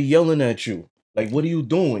 I'll be yelling at you. Like, what are you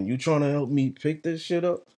doing? You trying to help me pick this shit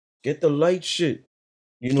up? Get the light shit.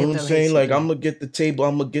 You know what I'm saying? Like, I'm going to get the table.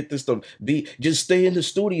 I'm going to get this stuff. Just stay in the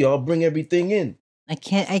studio. I'll bring everything in. I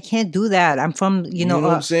can't do that. I'm from, you know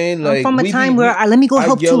what I'm saying? Like, I'm from a time where let me go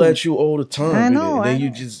help too. I yell at you all the time. I know. And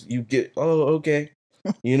then you get, oh, okay.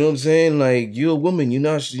 You know what I'm saying? Like, you're a woman. You're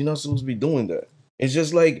not supposed to be doing that. It's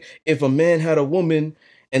just like if a man had a woman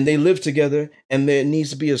and they live together and there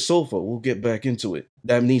needs to be a sofa, we'll get back into it.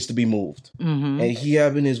 That needs to be moved. And he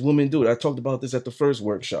having his woman do it. I talked about this at the first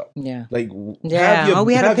workshop. Yeah. Like, have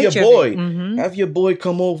your boy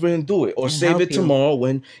come over and do it. Or save it tomorrow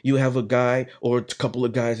when you have a guy or a couple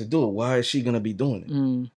of guys to do it. Why is she going to be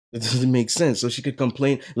doing it? It doesn't make sense. So she could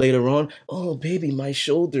complain later on, oh, baby, my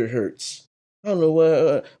shoulder hurts. I don't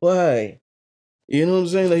know why. You know what I'm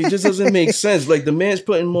saying? Like, it just doesn't make sense. Like, the man's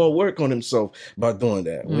putting more work on himself by doing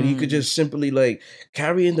that. When he could just simply, like,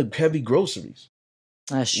 carry in the heavy groceries.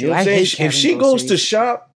 That's true. You know what I'm saying? If she goes to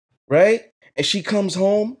shop, right, and she comes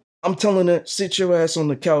home I'm telling her, sit your ass on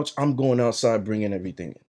the couch. I'm going outside, bringing everything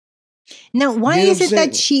in. Now, why You know what is I'm it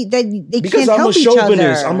that saying? they Because can't I'm a help each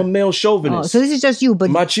chauvinist. I'm a other? male Oh, chauvinist. so this is just you, but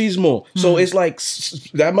Machismo. So it's like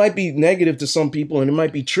that might be negative to some people and it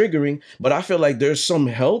might be triggering, but I feel like there's some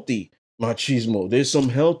healthy machismo. There's some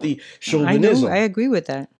healthy I chauvinism. agree with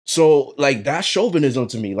that. So like that's chauvinism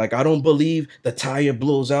to me. Like I don't believe the tire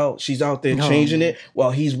blows out. She's out there No. changing it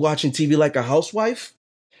while he's watching TV like a housewife.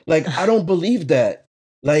 Like I don't believe that.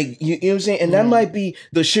 Like you know what I'm saying? And that Yeah. might be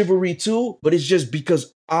the chivalry too, but it's just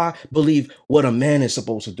because I believe what a man is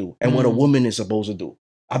supposed to do and what a woman is supposed to do.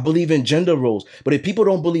 I believe in gender roles. But if people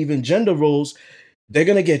don't believe in gender roles, they're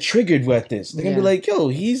gonna get triggered with this. They're gonna be Yeah. like, yo,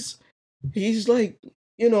 he's like,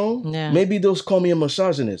 you know, Yeah. maybe they'll call me a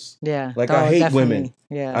misogynist. Yeah. Like I hate women. Definitely.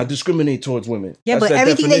 Yeah. I discriminate towards women. Yeah, That's but that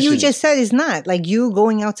everything that you definition. just said is not like you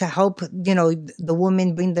going out to help, the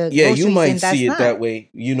woman bring the Yeah, groceries you might in. That's see it not. that way,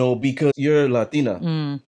 you know, because you're Latina.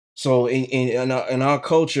 Mm, So in our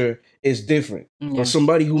culture, it's different. yeah. But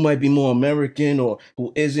somebody who might be more American or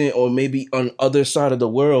who isn't, or maybe on other side of the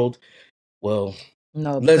world, well,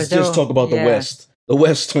 No, let's because they're just talk about the West, the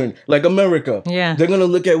Western, like America. Yeah. They're gonna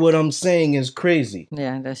look at what I'm saying as crazy.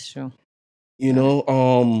 Yeah, that's true. You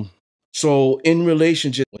know, so in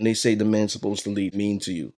relationship, when they say the man's supposed to lead, mean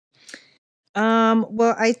to you?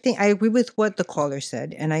 Well, I think I agree with what the caller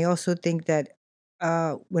said, and I also think that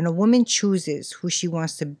when a woman chooses who she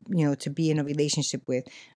wants to, to be in a relationship with,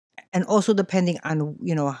 and also depending on,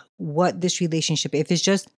 what this relationship, if it's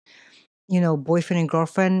just, boyfriend and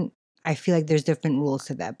girlfriend, I feel like there's different rules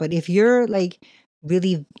to that. But if you're like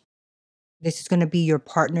really, this is going to be your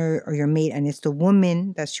partner or your mate, and it's the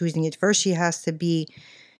woman that's choosing it first, she has to be,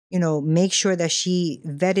 make sure that she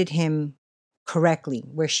vetted him correctly,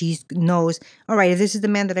 where she knows, all right, if this is the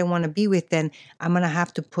man that I want to be with, then I'm going to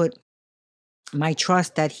have to put my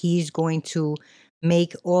trust that he's going to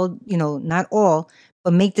make all, not all,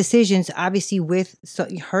 but make decisions, obviously with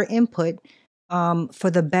her input, for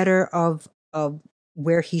the better of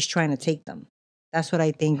where he's trying to take them. That's what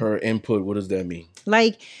I think. Her input, what does that mean?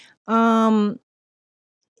 Like,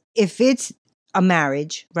 if it's a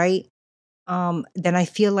marriage, right? Then I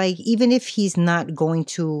feel like even if he's not going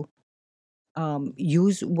to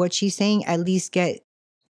use what she's saying, at least get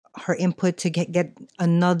her input to get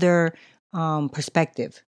another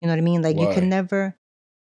perspective. You know what I mean? Like you Why?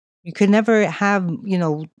 could never have,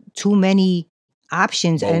 too many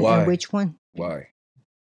options. But and why? which one? Why?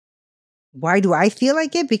 Why do I feel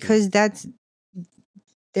like it? Because they're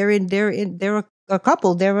a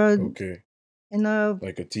couple. They're Okay. in a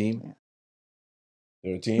Like a team?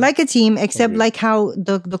 They're a team? like a team, except Okay. like how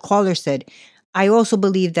the caller said. I also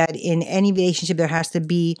believe that in any relationship there has to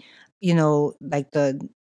be, like the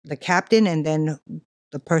captain, and then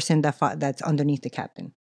the person that's underneath the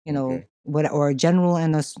captain. Okay. What, or a general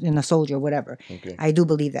and a soldier, whatever. Okay. I do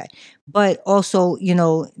believe that, but also,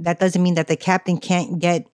 that doesn't mean that the captain can't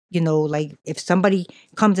get, like if somebody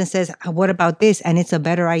comes and says, "What about this?" and it's a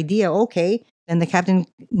better idea, okay, then the captain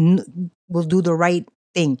will do the right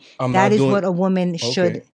thing. That is what a woman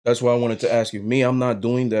should. Okay. That's why I wanted to ask you. Me, I'm not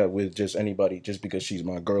doing that with just anybody just because she's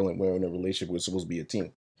my girl and we're in a relationship. We're supposed to be a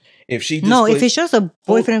team. If she No, if displays- it's just a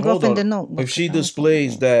boyfriend and hold girlfriend, on. then no. If she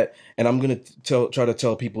displays that, and I'm gonna try to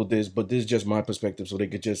tell people this, but this is just my perspective, so they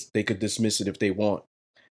could dismiss it if they want.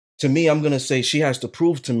 To me, I'm gonna say she has to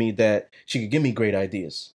prove to me that she could give me great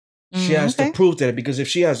ideas. She has to Okay. prove that, because if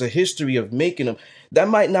she has a history of making them, that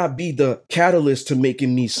might not be the catalyst to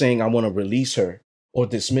making me saying I want to release her or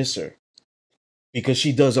dismiss her, because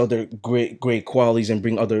she does other great qualities and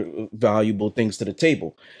bring other valuable things to the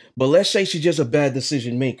table. But let's say she's just a bad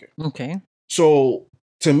decision maker. Okay. So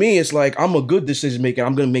to me, it's like, I'm a good decision maker.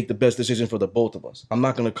 I'm going to make the best decision for the both of us. I'm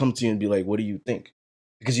not going to come to you and be like, what do you think?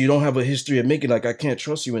 Because you don't have a history of making, like, I can't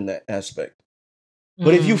trust you in that aspect.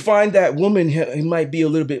 But if you find that woman, he might be a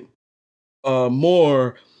little bit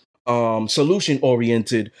more solution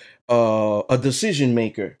oriented, a decision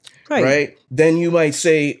maker, right? Then you might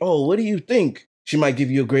say, oh, what do you think? She might give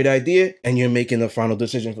you a great idea, and you're making the final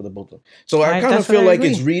decision for the both of them. So I kind of feel like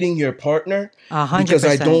it's reading your partner, 100%. because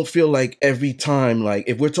I don't feel like every time, like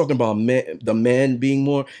if we're talking about the man being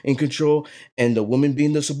more in control and the woman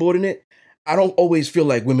being the subordinate, I don't always feel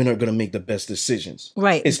like women are going to make the best decisions,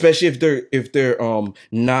 Right. especially if they're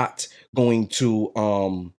not going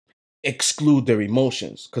to exclude their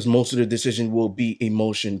emotions, because most of the decision will be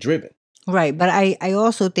emotion driven. Right. But I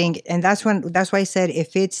also think, and that's why I said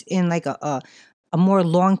if it's in like a more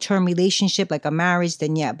long-term relationship, like a marriage,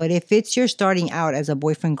 then yeah. But if you're starting out as a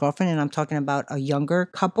boyfriend, girlfriend, and I'm talking about a younger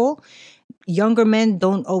couple, younger men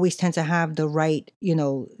don't always tend to have the right,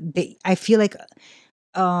 I feel like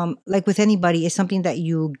like with anybody, it's something that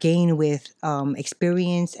you gain with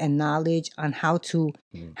experience and knowledge on how to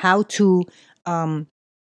Mm. how to um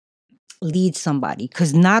lead somebody,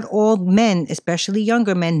 because not all men, especially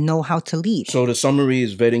younger men, know how to lead. So the summary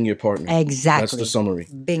is vetting your partner. Exactly. That's the summary.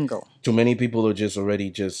 Bingo. Too many people are just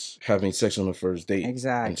already just having sex on the first date and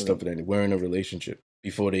Exactly. stuff like that. We're in a relationship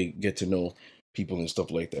before they get to know people and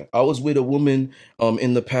stuff like that. I was with a woman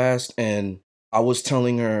in the past, and I was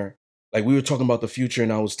telling her, like, we were talking about the future,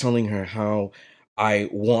 and I was telling her how I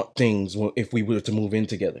want things if we were to move in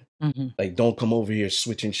together. Mm-hmm. Like, don't come over here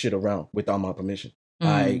switching shit around without my permission.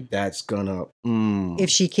 That's gonna If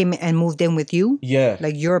she came and moved in with you, yeah,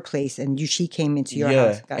 like your place, and she came into your yeah.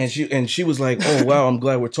 house. Gotcha. And she was like, "Oh wow, I'm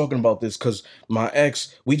glad we're talking about this, because my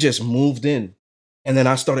ex, we just moved in, and then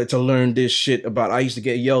I started to learn this shit about. I used to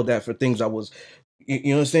get yelled at for things I was,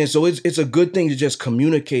 you understand? So it's a good thing to just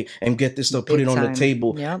communicate and get this stuff, put Big it on the time.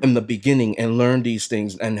 table Yep. in the beginning, and learn these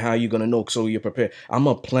things and how you're gonna know, so you're prepared. I'm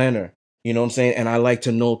a planner, you know what I'm saying, and I like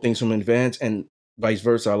to know things from advance, and vice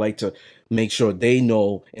versa. I like to make sure they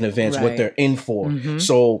know in advance what Right. they're in for. Mhm.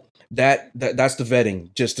 So that's the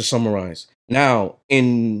vetting, just to summarize. Now,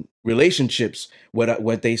 in relationships,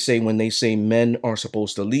 what they say when they say men are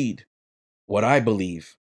supposed to lead, what I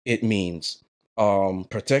believe it means,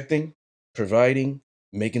 protecting, providing,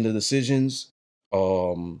 making the decisions,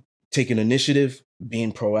 taking initiative,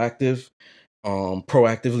 being proactive,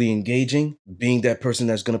 proactively engaging, being that person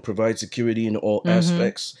that's going to provide security in all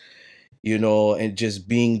aspects, you know, and just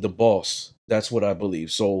being the boss. That's what I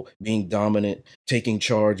believe. So being dominant, taking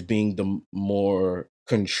charge, being the more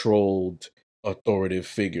controlled, authoritative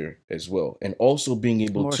figure as well, and also being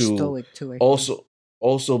able More to stoic too. I think.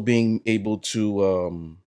 also being able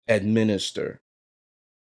to administer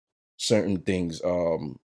certain things,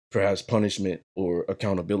 perhaps punishment or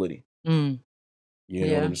accountability. Mm. You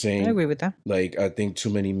know what I'm I saying? agree with that. Like, I think too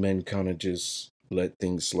many men kind of just let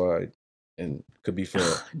things slide, and could be for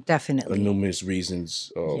Definitely. numerous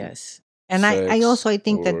reasons. Yes. And I sex, also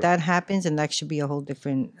think or that happens, and that should be a whole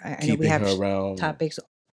different. I know we keeping have her around, topics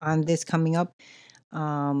on this coming up.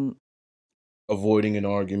 avoiding an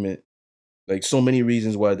argument. Like, so many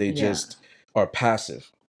reasons why they Yeah. just are passive.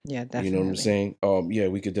 Yeah, definitely. You know what I'm saying? Yeah,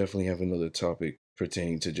 we could definitely have another topic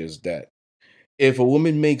pertaining to just that. If a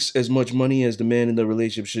woman makes as much money as the man in the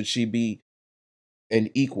relationship, should she be an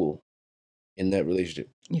equal in that relationship?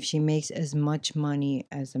 If she makes as much money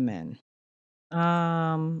as a man,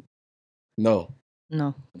 no,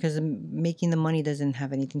 No. because making the money doesn't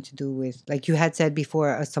have anything to do with, like you had said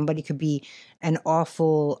before, somebody could be an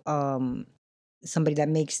awful somebody that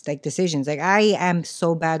makes like decisions. Like I am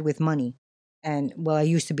so bad with money, and well, I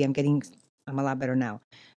used to be. I'm a lot better now.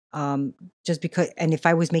 Just because, and if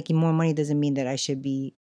I was making more money, doesn't mean that I should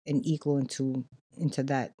be an equal into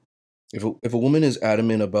that. If a woman is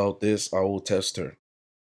adamant about this, I will test her.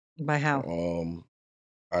 By how?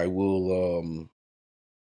 I will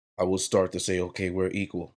start to say, okay, we're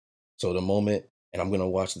equal. So the moment, and I'm gonna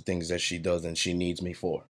watch the things that she does and she needs me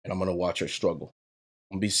for, and I'm gonna watch her struggle.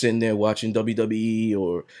 I'm gonna be sitting there watching WWE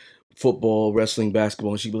or football, wrestling,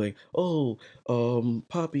 basketball, and she'd be like, "Oh,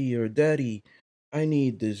 Poppy or Daddy, I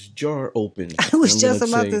need this jar open." I was And I'm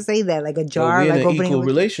just gonna about to say that, like a "Yo, jar, we're in like an opening equal a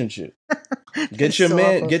relationship. Get That's your so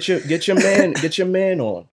man, awful. get your man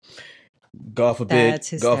on." God forbid,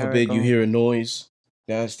 That's God forbid you hysterical. hear a noise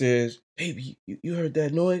downstairs. Baby, you heard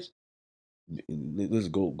that noise? Let's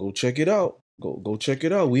go check it out. Go check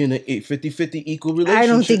it out. We in a 50-50 equal relationship. I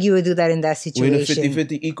don't think you would do that in that We're in a situation.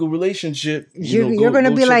 50-50 equal relationship. You're gonna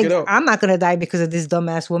Go be check like, it out. I'm not gonna die because of this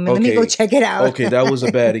dumbass woman. Let me go Okay. check it out. Okay, that was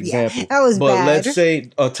a bad Yeah, example. that was But bad. let's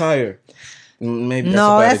say a tire. Maybe that's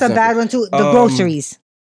No, a bad that's example. a bad one too. The groceries.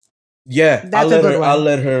 Yeah, That's a good one. I'll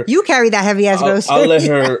let her. You carry that heavy ass grocery.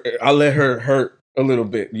 I'll let her hurt a little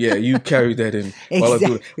bit. Yeah, you carry that in while I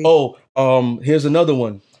do it. Exactly. Oh, here's another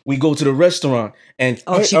one. We go to the restaurant, and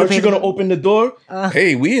Oh, she aren't could you pay gonna the- open the door? Uh.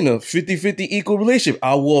 Hey, we in a 50-50 equal relationship.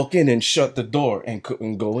 I'll walk in and shut the door and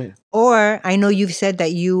go in. Or I know you've said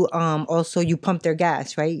that you also you pump their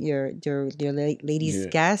gas, right? Your lady's Yeah.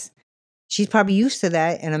 gas. She's probably used to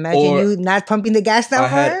that, and imagine Or you not pumping the gas down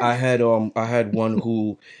for her. I had one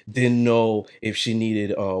who didn't know if she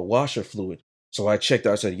needed washer fluid. So I checked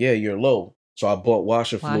out. I said, "Yeah, you're low." So I bought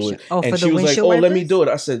washer fluid. Oh, and for she the was like, windshield "Oh, let me wipers? do it."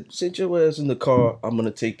 I said, "Sit your ass in the car. I'm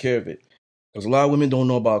gonna take care of it." Because a lot of women don't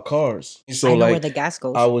know about cars. So I know where like the gas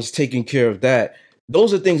goes. I was taking care of that.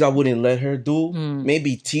 Those are things I wouldn't let her do. Hmm.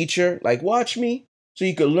 Maybe teach her, like, watch me so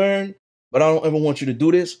you could learn. But I don't ever want you to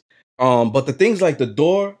do this. But the things like the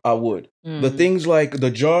door, I would. The things like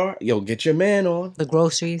the jar, yo, get your man on. The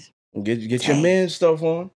groceries. Get your man stuff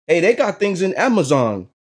on. Hey, they got things in Amazon.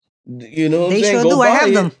 You know what I'm They saying? sure Go do. I buy have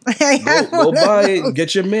it. them. I have Go one of buy it. those.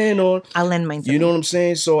 Get your man on. I'll lend mine to You know them. what I'm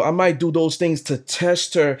saying? So I might do those things to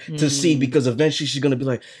test her to see, because eventually she's gonna be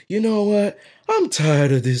like, you know what? I'm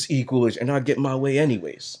tired of this equalage, and I get my way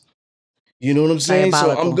anyways. You know what I'm saying?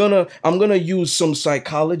 So Diabolical. I'm gonna use some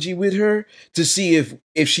psychology with her to see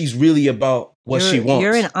if she's really about what she You're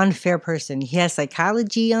wants. an unfair person. He has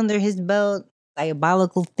psychology under his belt,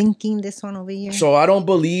 diabolical thinking. This one over here. So I don't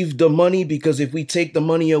believe the money, because if we take the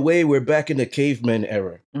money away, we're back in the caveman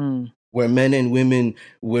era, where men and women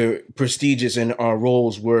were prestigious and our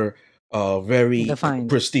roles were very Defined.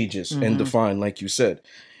 prestigious and defined, like you said.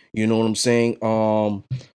 You know what I'm saying?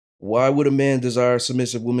 Why would a man desire a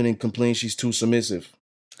submissive woman and complain she's too submissive?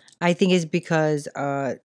 I think it's because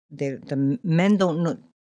the men don't know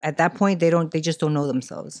at that point. They just don't know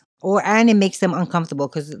themselves, and it makes them uncomfortable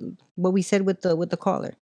because what we said with the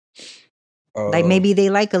caller. Like maybe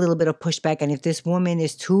they like a little bit of pushback, and if this woman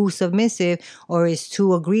is too submissive or is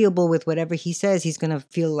too agreeable with whatever he says, he's gonna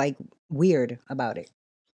feel like weird about it.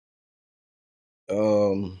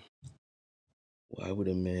 Why would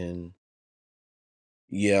a man?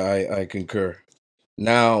 Yeah, I concur.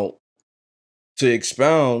 Now, to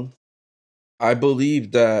expound, I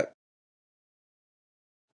believe that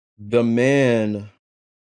the man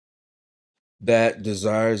that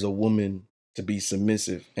desires a woman to be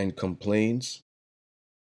submissive and complains,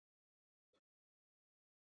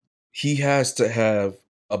 he has to have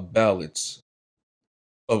a balance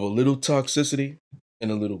of a little toxicity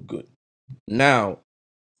and a little good. Now,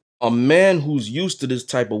 a man who's used to this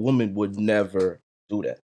type of woman would never do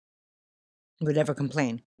that. Would never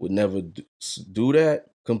complain. Would never do that,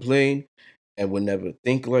 complain, and would never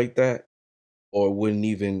think like that, or wouldn't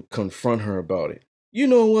even confront her about it. You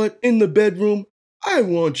know what? In the bedroom, I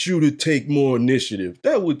want you to take more initiative.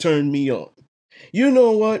 That would turn me on. You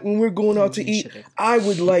know what? When we're going out to eat, I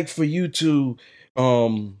would like for you to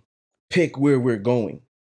pick where we're going.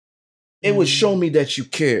 It would show me that you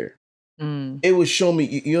care. It would show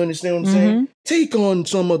me, you understand what I'm saying? Take on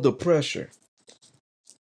some of the pressure.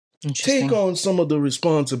 Take on some of the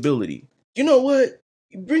responsibility. You know what?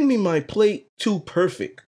 You bring me my plate too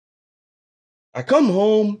perfect. I come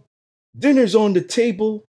home, dinner's on the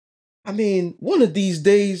table. I mean, one of these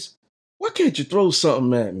days, why can't you throw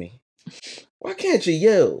something at me? Why can't you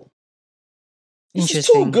yell? This is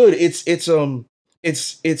too good. It's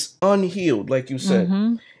unhealed, like you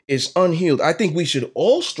said. It's unhealed. I think we should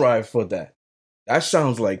all strive for that. That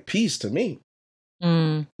sounds like peace to me. You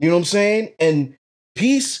know what I'm saying? And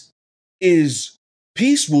peace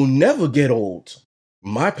will never get old.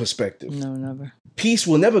 My perspective. No, never. Peace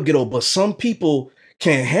will never get old, but some people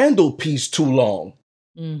can't handle peace too long.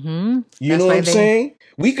 You know what I'm saying?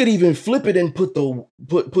 We could even flip it and put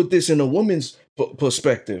this in a woman's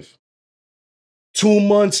perspective. 2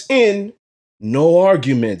 months in, no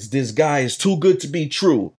arguments. This guy is too good to be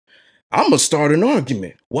true. I'm gonna start an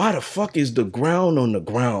argument. Why the fuck is the ground on the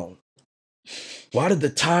ground? Why did the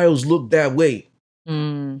tiles look that way?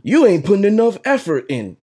 You ain't putting enough effort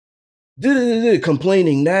in.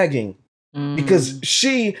 Complaining, nagging. Because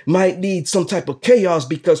she might need some type of chaos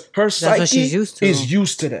because her psyche is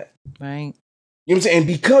used to that. Right. You know what I'm saying? And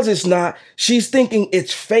because it's not, she's thinking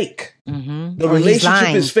it's fake. The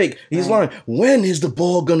relationship is fake. He's lying. When is the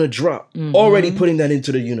ball gonna drop? Already putting that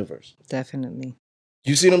into the universe. Definitely.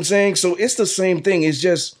 You see what I'm saying? So it's the same thing. It's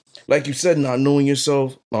just, like you said, not knowing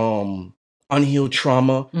yourself, unhealed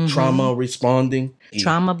trauma, trauma responding.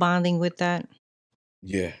 Trauma bonding with that.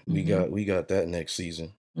 Yeah, we got that next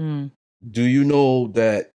season. Do you know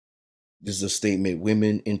that this is a statement,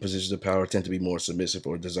 women in positions of power tend to be more submissive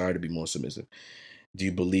or desire to be more submissive? Do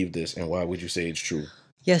you believe this, and why would you say it's true?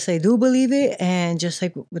 Yes, I do believe it. And just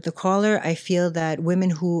like with the caller, I feel that women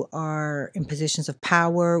who are in positions of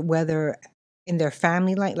power, whether in their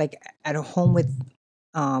family life, like at a home with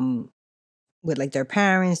like their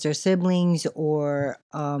parents, their siblings, or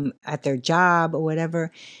at their job or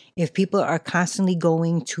whatever, if people are constantly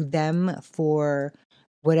going to them for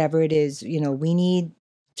whatever it is, we need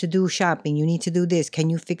to do shopping, you need to do this, can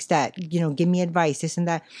you fix that, give me advice, this and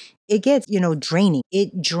that, it gets, draining.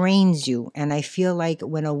 It drains you. And I feel like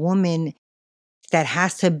when a woman that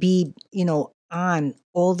has to be, on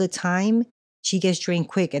all the time, she gets drained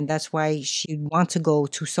quick. And that's why she wants to go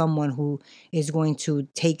to someone who is going to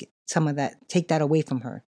take that away from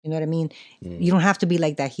her. You know what I mean? You don't have to be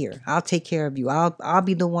like that here. I'll take care of you. I'll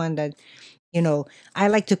be the one that, I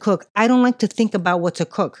like to cook. I don't like to think about what to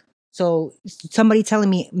cook. So somebody telling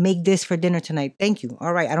me, make this for dinner tonight. Thank you.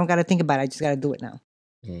 All right. I don't got to think about it. I just got to do it now.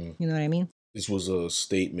 You know what I mean? This was a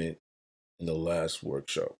statement in the last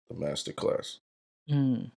workshop, the master class.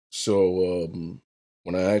 So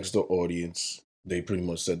When I asked the audience, they pretty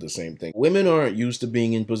much said the same thing. Women aren't used to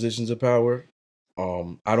being in positions of power.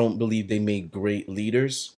 I don't believe they make great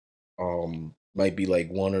leaders. Might be like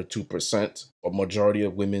 1 or 2%. A majority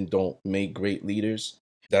of women don't make great leaders.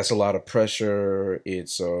 That's a lot of pressure.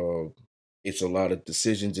 It's a lot of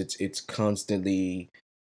decisions. It's constantly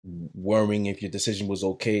worrying if your decision was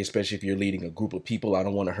okay, especially if you're leading a group of people. I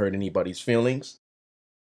don't want to hurt anybody's feelings.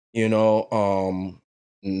 You know,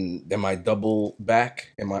 am I double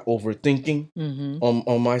back? Am I overthinking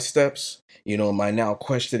on my steps? You know, am I now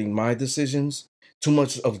questioning my decisions? Too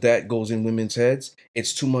much of that goes in women's heads.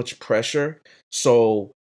 It's too much pressure.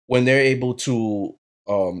 So when they're able to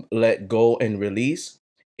let go and release,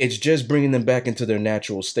 it's just bringing them back into their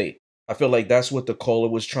natural state. I feel like that's what the caller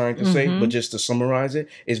was trying to say, but just to summarize it,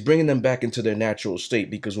 is bringing them back into their natural state.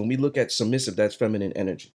 Because when we look at submissive, that's feminine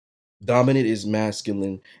energy. Dominant is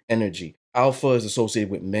masculine energy. Alpha is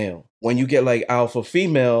associated with male. When you get like alpha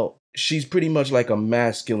female, she's pretty much like a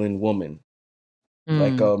masculine woman,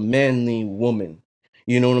 like a manly woman.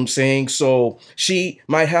 You know what I'm saying? So she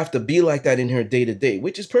might have to be like that in her day to day,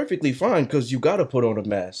 which is perfectly fine because you got to put on a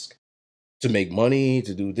mask to make money,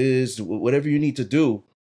 to do this, whatever you need to do,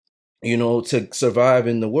 you know, to survive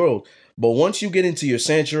in the world. But once you get into your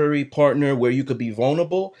sanctuary partner where you could be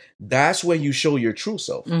vulnerable, that's when you show your true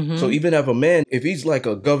self. So even if a man, if he's like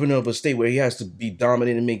a governor of a state where he has to be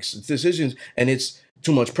dominant and make decisions, and it's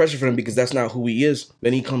too much pressure for him because that's not who he is,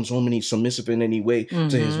 then he comes home and he's submissive in any way to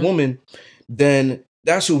his woman, then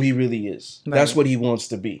that's who he really is. Right. That's what he wants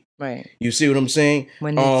to be. Right. You see what I'm saying?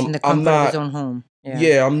 When it's in the comfort of his own home.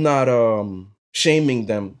 Yeah, I'm not shaming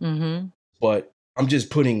them, but I'm just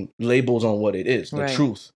putting labels on what it is, the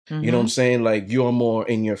truth. You know what I'm saying? Like, you're more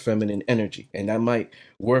in your feminine energy, and that might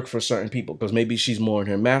work for certain people because maybe she's more in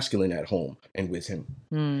her masculine at home and with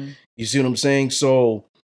him. You see what I'm saying? So,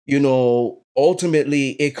 you know,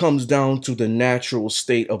 ultimately it comes down to the natural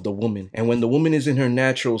state of the woman. And when the woman is in her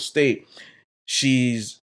natural state,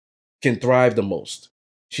 she's can thrive the most.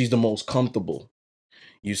 She's the most comfortable.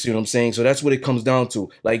 You see what I'm saying? So that's what it comes down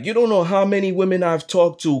to. Like, you don't know how many women I've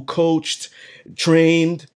talked to, coached,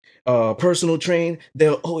 trained, personal trained.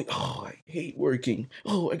 They'll, I hate working.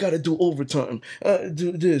 Oh, I got to do overtime.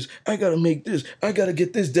 Do this. I got to make this. I got to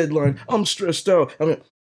get this deadline. I'm stressed out. I mean,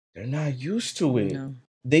 they're not used to it. No.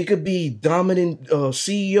 They could be dominant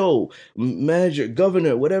CEO, manager,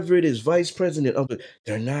 governor, whatever it is, vice president of it.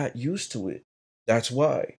 They're not used to it. That's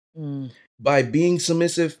why. By being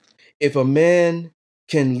submissive, if a man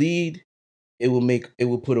can lead, it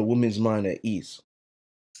will put a woman's mind at ease.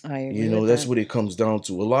 I agree. You know, that's what it comes down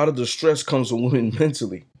to. A lot of the stress comes from women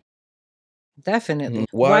mentally. Definitely.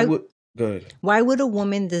 Why would a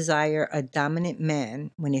woman desire a dominant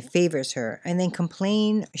man when it favors her and then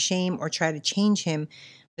complain, shame, or try to change him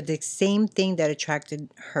for the same thing that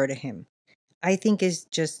attracted her to him? I think it's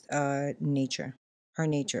just nature, her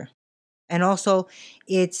nature. And also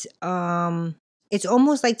it's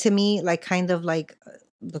almost like, to me, like kind of like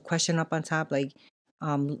the question up on top, like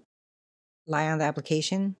lie on the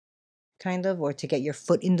application, kind of, or to get your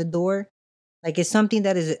foot in the door. Like, it's something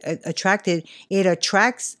that is attracted. It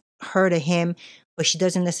attracts her to him, but she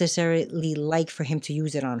doesn't necessarily like for him to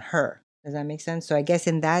use it on her. Does that make sense? So I guess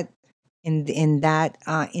in that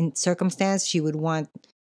in circumstance, she would want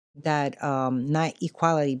that not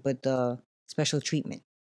equality, but the special treatment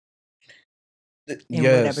in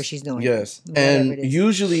whatever she's doing. Yes, and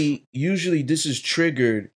usually this is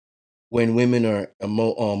triggered when women are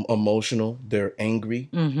emotional. They're angry.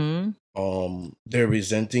 They're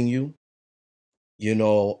resenting you. You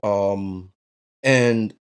know,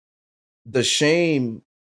 and the shame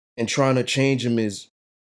and trying to change him is,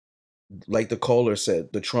 like the caller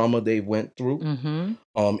said, the trauma they went through.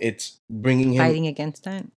 It's bringing him, fighting against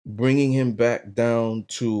that, bringing him back down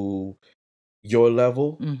to your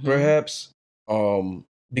level, perhaps.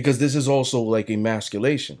 Because this is also like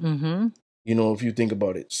emasculation. You know, if you think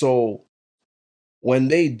about it. So when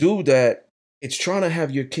they do that, it's trying to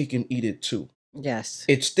have your cake and eat it too. Yes.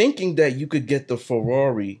 It's thinking that you could get the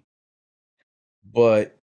Ferrari,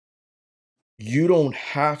 but you don't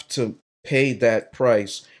have to pay that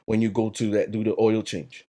price when you go to do the oil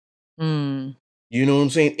change. You know what I'm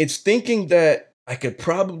saying? It's thinking that I could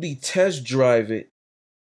probably test drive it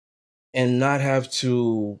and not have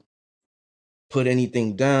to put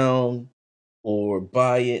anything down or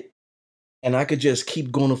buy it, and I could just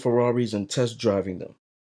keep going to Ferraris and test driving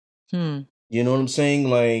them. You know what I'm saying?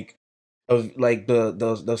 Like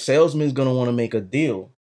the salesman's gonna want to make a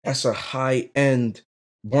deal. That's a high-end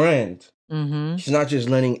brand. She's not just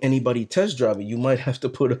letting anybody test drive it. You might have to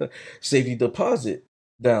put a safety deposit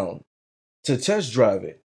down to test drive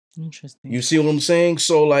it. Interesting. You see what I'm saying?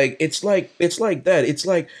 So like it's like that. It's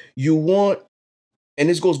like you want, and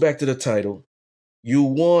this goes back to the title. You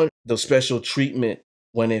want the special treatment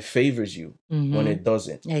when it favors you, when it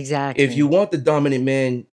doesn't. Exactly. If you want the dominant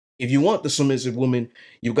man, if you want the submissive woman,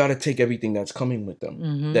 you got to take everything that's coming with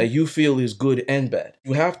them that you feel is good and bad.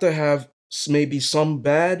 You have to have maybe some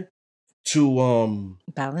bad to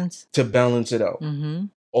balance it out.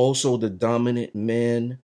 Also, the dominant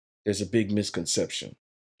man, there's a big misconception.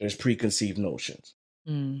 There's preconceived notions.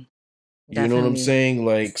 You know what I'm saying?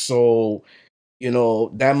 Like, so,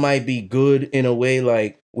 that might be good in a way.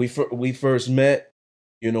 Like we first met,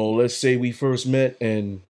 let's say we first met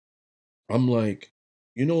and I'm like,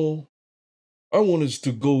 I want us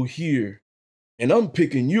to go here and I'm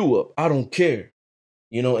picking you up. I don't care.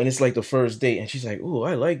 And it's like the first date and she's like, oh,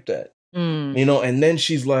 I like that. And then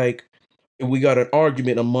she's like, we got an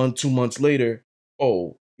argument a month, 2 months later.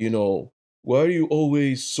 Oh, why are you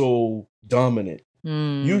always so dominant?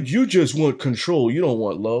 You just want control. You don't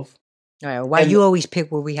want love. Right. Why you always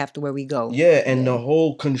pick where we go? Yeah, and the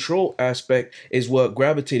whole control aspect is what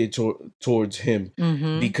gravitated towards him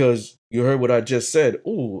because you heard what I just said.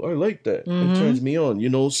 Oh, I like that. It turns me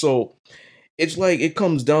on, So it's like it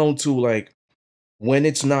comes down to like when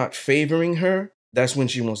it's not favoring her, that's when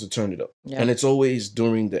she wants to turn it up. Yeah. And it's always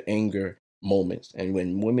during the anger moments. And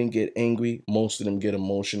when women get angry, most of them get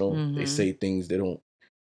emotional. They say things they don't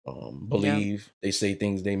believe. Yep. They say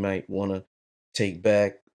things they might want to take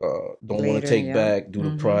back. Don't want to take back due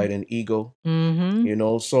to pride and ego.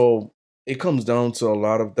 So it comes down to a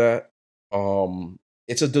lot of that.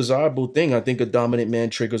 It's a desirable thing. I think a dominant man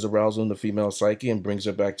triggers arousal in the female psyche and brings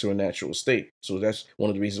her back to her natural state. So that's one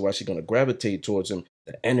of the reasons why she's going to gravitate towards him.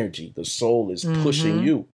 The energy, the soul is pushing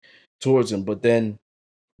you towards him. But then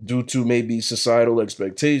due to maybe societal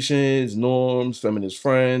expectations, norms, feminist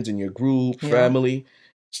friends in your group, family,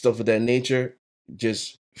 stuff of that nature,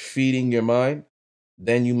 just feeding your mind,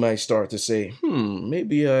 then you might start to say,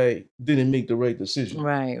 maybe I didn't make the right decision.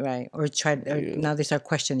 Right. Or now they start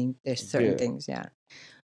questioning certain things. Yeah.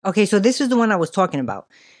 Okay, so this is the one I was talking about.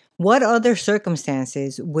 What other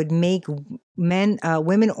circumstances would make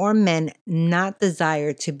women or men not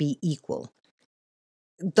desire to be equal?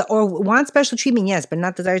 Or want special treatment, yes, but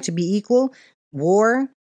not desire to be equal? War,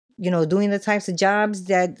 doing the types of jobs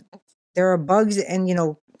that there are bugs and,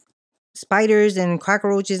 spiders and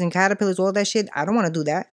cockroaches and caterpillars, all that shit. I don't want to do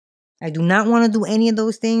that. I do not want to do any of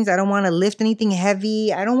those things. I don't want to lift anything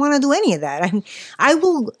heavy. I don't want to do any of that. I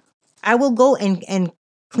will go and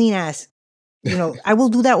clean ass. I will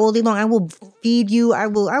do that all day long. I will feed you. I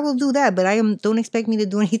will do that. But don't expect me to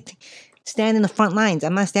do anything. Stand in the front lines.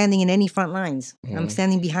 I'm not standing in any front lines. I'm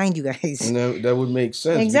standing behind you guys. And that would make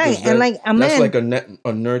sense. Exactly. And like a man, that's like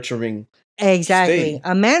a nurturing. Exactly. State.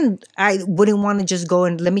 A man, I wouldn't want to just go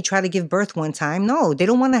and let me try to give birth one time. No, they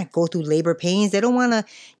don't want to go through labor pains. They don't want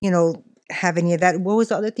to, have any of that. What was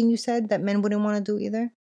the other thing you said that men wouldn't want to do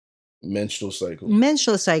either? Menstrual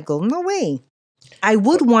cycle. No way. I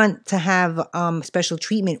would want to have special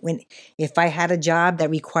treatment if I had a job that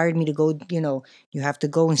required me to go, you have to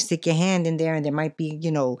go and stick your hand in there and there might be,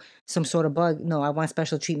 some sort of bug. No, I want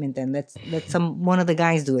special treatment then. Let one of the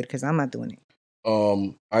guys do it because I'm not doing it.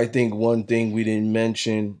 I think one thing we didn't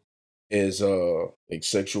mention is like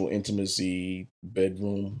sexual intimacy,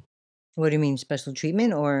 bedroom. What do you mean, special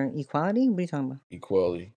treatment or equality? What are you talking about?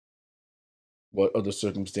 Equality. What other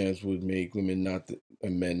circumstance would make women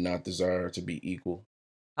and men not desire to be equal?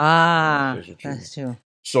 That's true.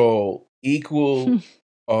 So equal.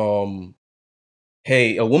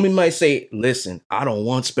 Hey, a woman might say, "Listen, I don't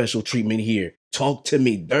want special treatment here. Talk to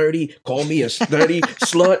me dirty, call me a dirty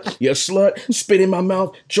slut, you slut, spit in my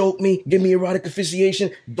mouth, choke me, give me erotic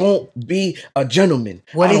asphyxiation. Don't be a gentleman.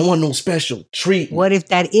 I don't want no special treatment." What if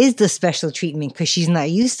that is the special treatment because she's not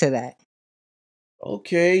used to that?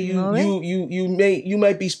 Okay, you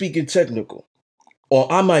might be speaking technical. Or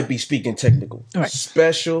I might be speaking technical. Right.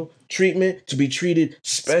 Special treatment, to be treated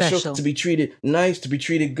special, to be treated nice, to be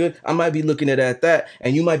treated good. I might be looking at that,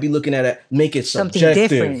 and you might be looking at it, make it subjective. Something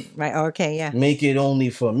different. Right, okay, yeah. Make it only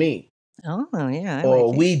for me. Oh, yeah.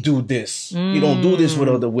 Or we do this. You don't do this with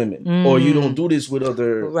other women. Or you don't do this with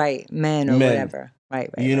other... Right, men or whatever. Right.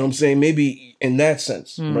 You know what I'm saying? Maybe in that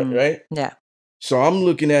sense, right? Yeah. So I'm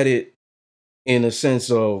looking at it in a sense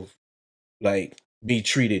of, like, be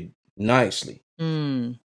treated nicely.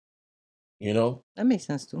 That makes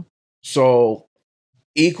sense too. So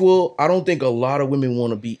equal, I don't think a lot of women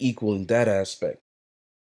want to be equal in that aspect.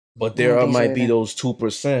 But there might be those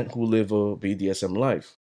 2% who live a BDSM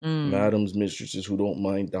life. Madams, mistresses who don't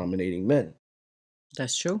mind dominating men.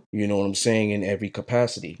 That's true. You know what I'm saying? In every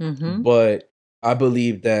capacity. But I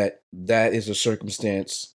believe that that is a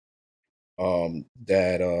circumstance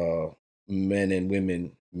that men and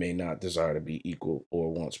women may not desire to be equal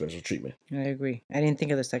or want special treatment. I agree. I didn't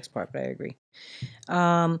think of the sex part, but I agree.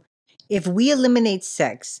 Um, if we eliminate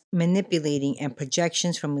sex, manipulating, and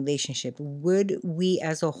projections from relationship, would we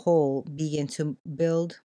as a whole begin to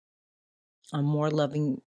build a more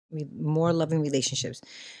loving relationships?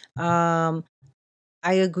 Um,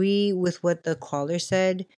 I agree with what the caller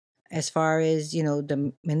said as far as,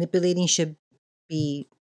 the manipulating should be,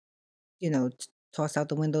 tossed out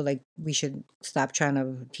the window. Like, we should stop trying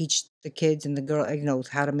to teach the kids and the girl,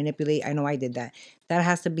 how to manipulate. I know I did that. That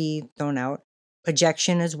has to be thrown out.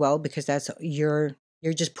 Projection as well, because that's you're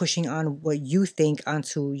just pushing on what you think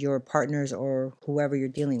onto your partners or whoever you're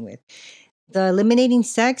dealing with. The eliminating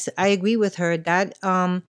sex, I agree with her that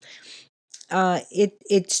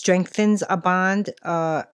it strengthens a bond.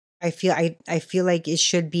 I feel like it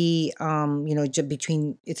should be,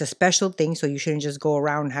 between, it's a special thing, so you shouldn't just go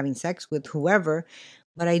around having sex with whoever.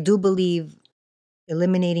 But I do believe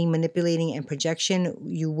eliminating manipulating and projection,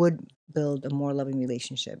 you would build a more loving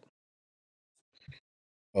relationship.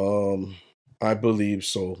 Um, I believe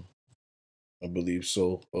so. I believe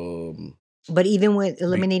so. But even with Be,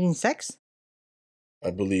 eliminating sex.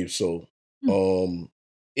 I believe so. Hmm.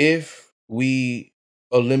 If we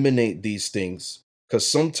eliminate these things, because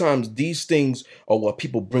sometimes these things are what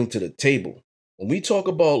people bring to the table. When we talk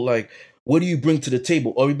about, like, what do you bring to the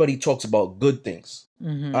table? Everybody talks about good things. I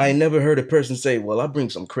Mm-hmm. never heard a person say, "Well, I bring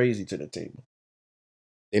some crazy to the table."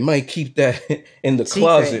 They might keep that in the Secret.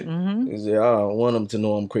 closet. Mm-hmm. They say, "I don't want them to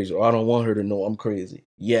know I'm crazy, or I don't want her to know I'm crazy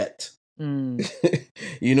yet." Mm.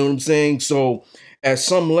 You know what I'm saying? So, at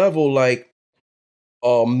some level, like,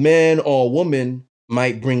 a man or a woman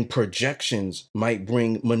might bring projections, might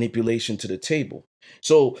bring manipulation to the table.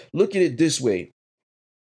 So look at it this way: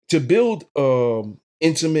 to build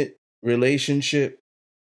intimate relationship,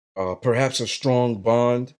 perhaps a strong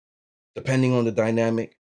bond, depending on the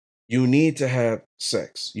dynamic, you need to have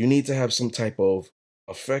sex. You need to have some type of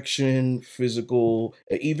affection, physical,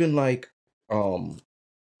 even like um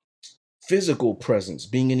physical presence,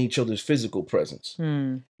 being in each other's physical presence.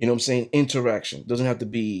 Mm. You know what I'm saying? Interaction. Doesn't have to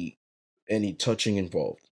be any touching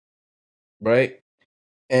involved, right?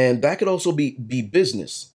 And that could also be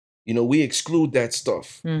business. We exclude that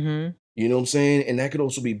stuff. Mm-hmm. You know what I'm saying? And that could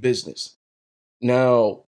also be business.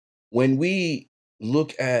 Now, when we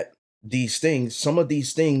look at these things, some of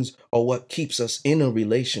these things are what keeps us in a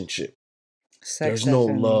relationship. Sex, There's no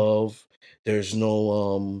definitely. love, there's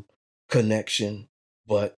no connection,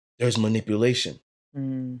 but there's manipulation. Mm.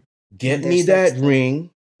 When Get me there's sex, that then. ring.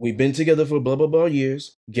 We've been together for blah blah blah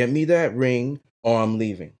years. Get me that ring or I'm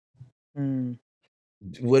leaving. Mm.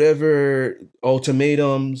 Whatever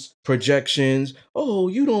ultimatums, projections. Oh,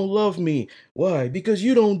 you don't love me. Why? Because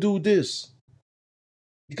you don't do this.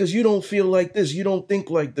 Because you don't feel like this. You don't think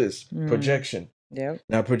like this. Mm. Projection. Yep.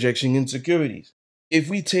 Now, projection insecurities. If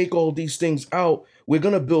we take all these things out, we're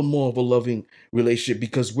going to build more of a loving relationship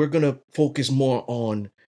because we're going to focus more on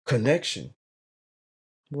connection.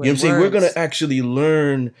 You know what With I'm saying? We're going to words. actually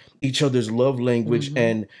learn each other's love language Mm-hmm.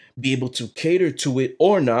 and be able to cater to it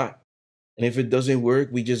or not. And if it doesn't work,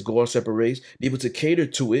 we just go our separate ways. Be able to cater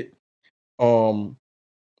to it, um,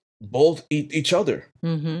 both each other.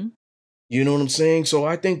 Mm-hmm. You know what I'm saying? So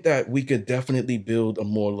I think that we could definitely build a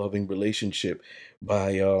more loving relationship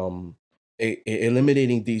by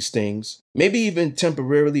eliminating these things. Maybe even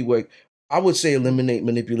temporarily. Like, I would say eliminate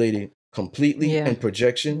manipulating completely Yeah. and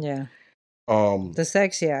projection. Yeah. Um, The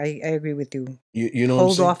sex, yeah, I agree with you. you know what I'm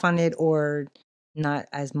Hold saying? off on it or not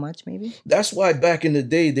as much, maybe. That's why back in the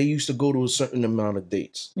day they used to go to a certain amount of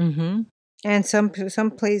dates. Mm-hmm. And some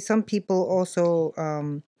people also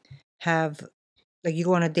have, like, you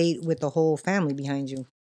go on a date with the whole family behind you,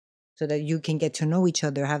 so that you can get to know each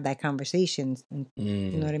other, have that conversations, and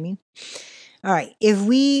you know Mm. what I mean? All right. If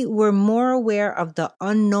we were more aware of the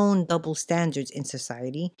unknown double standards in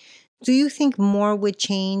society, do you think more would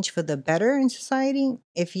change for the better in society?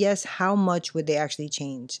 If yes, how much would they actually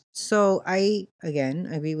change? So I, again,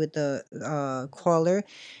 agree with the caller.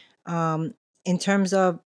 Um, in terms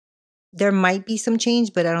of, there might be some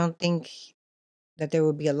change, but I don't think that there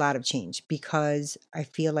will be a lot of change, because I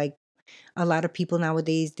feel like a lot of people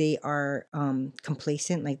nowadays, they are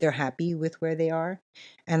complacent, like they're happy with where they are.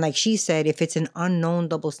 And like she said, if it's an unknown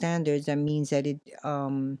double standards, that means that it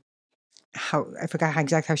how, I forgot how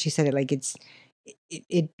exactly how she said it, like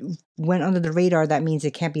it went under the radar. That means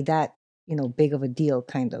it can't be that, big of a deal,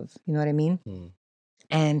 kind of, you know what I mean? Mm.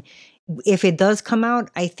 And if it does come out,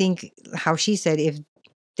 I think how she said, if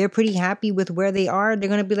they're pretty happy with where they are, they're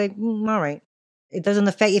gonna be like, all right. It doesn't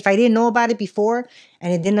affect, if I didn't know about it before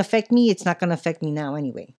and it didn't affect me, it's not going to affect me now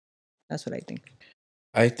anyway. That's what I think.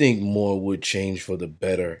 I think more would change for the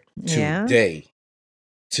better Yeah.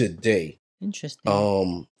 Today.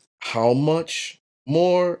 Interesting. How much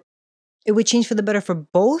more? It would change for the better for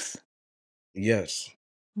both? Yes.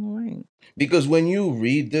 All right. Because when you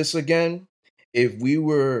read this again, if we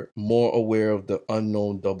were more aware of the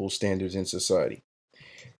unknown double standards in society,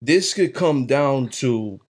 this could come down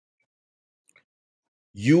to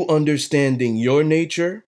you understanding your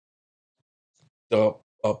nature, the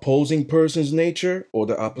opposing person's nature or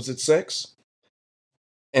the opposite sex,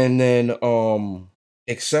 and then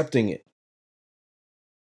accepting it.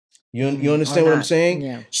 You Or understand what I'm not. saying?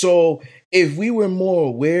 Yeah. So if we were more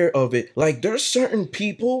aware of it, like there's certain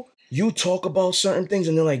people you talk about certain things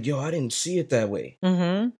and they're like, yo, I didn't see it that way.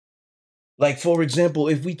 Mm-hmm. Like, for example,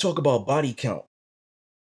 if we talk about body count,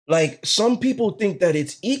 like some people think that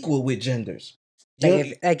it's equal with genders.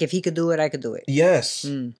 Like if he could do it, I could do it. Yes.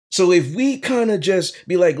 So if we kind of just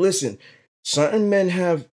be like, listen, certain men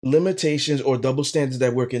have limitations or double standards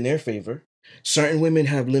that work in their favor. Certain women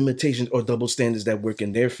have limitations or double standards that work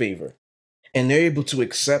in their favor. And they're able to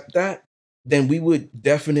accept that, then we would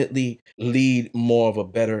definitely lead more of a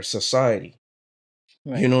better society.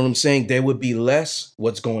 Right. You know what I'm saying? There would be less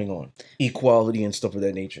what's going on, equality and stuff of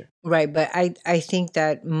that nature. Right. But I think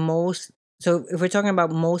that so if we're talking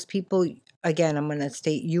about most people, again, I'm going to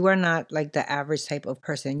state you are not like the average type of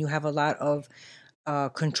person. You have a lot of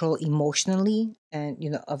control emotionally and,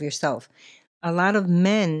 of yourself. A lot of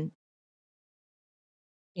men,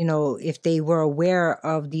 if they were aware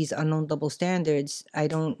of these unknown double standards, I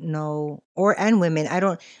don't know, and women, I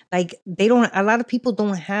don't a lot of people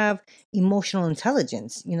don't have emotional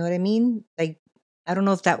intelligence. You know what I mean? Like, I don't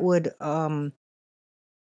know if that would,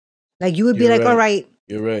 like you would be You're like, right. all right.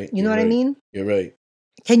 You're right. You know what I mean? You're right.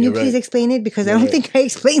 Can you please explain it? Because I don't think I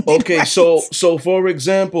explained it. Okay, right. So for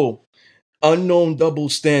example, unknown double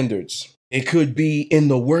standards. It could be in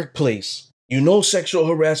the workplace. Sexual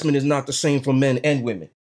harassment is not the same for men and women.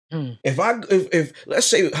 If let's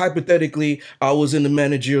say hypothetically I was in the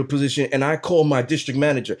managerial position and I call my district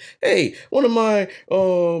manager, hey, one of my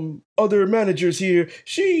other managers here,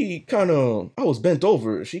 I was bent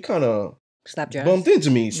over. She kind of slapped your bumped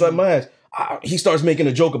into me, slapped my ass. He starts making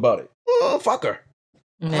a joke about it. Oh, fuck her.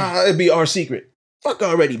 It'd be our secret. Fuck her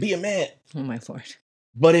already. Be a man. Oh my Lord.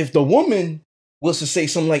 But if the woman was to say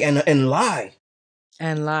something like and lie.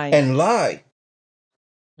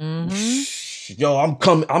 Mm-hmm. Yo,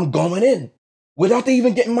 I'm going in without they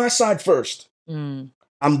even getting my side first. I'm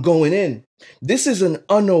going in. This is an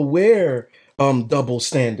unaware double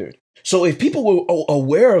standard. So if people were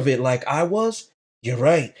aware of it like I was, you're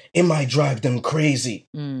right. It might drive them crazy.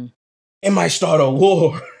 It might start a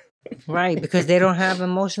war. Right, because they don't have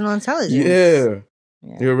emotional intelligence. Yeah.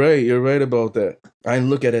 You're right. You're right about that. I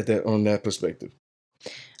didn't look at it on that perspective.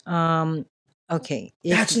 Okay.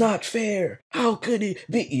 That's not fair. How could it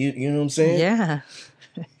be? You know what I'm saying? Yeah.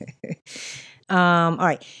 All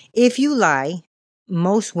right. If you lie,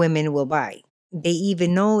 most women will buy. They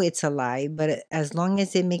even know it's a lie, but as long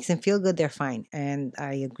as it makes them feel good, they're fine. And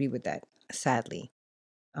I agree with that, sadly.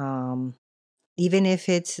 Even if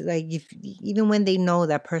it's like, even when they know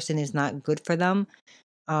that person is not good for them,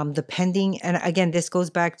 depending, and again, this goes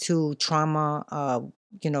back to trauma,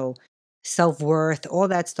 self-worth, all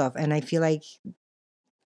that stuff. And I feel like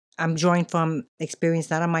I'm drawing from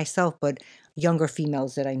experience, not on myself, but younger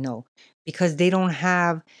females that I know, because they don't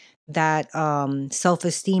have that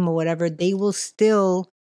self-esteem or whatever. They will still,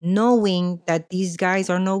 knowing that these guys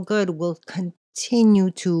are no good, will continue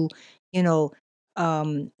to,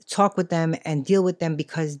 talk with them and deal with them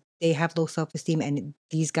because they have low self-esteem and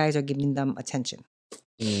these guys are giving them attention.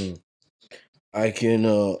 I can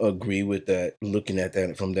agree with that, looking at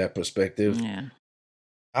that from that perspective. Yeah.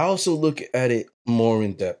 I also look at it more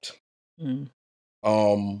in depth.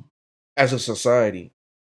 As a society,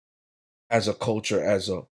 as a culture, as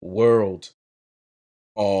a world,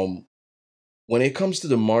 when it comes to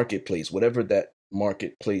the marketplace, whatever that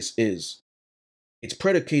marketplace is, it's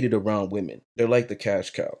predicated around women. They're like the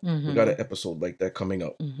cash cow. We got an episode like that coming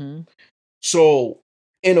up. So,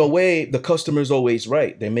 in a way, the customer's always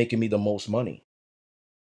right. They're making me the most money.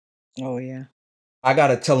 Oh, yeah. I got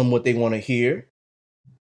to tell them what they want to hear,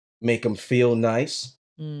 make them feel nice,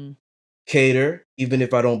 cater, even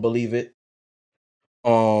if I don't believe it,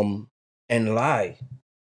 and lie.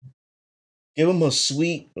 Give them a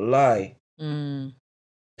sweet lie.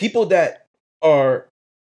 People that are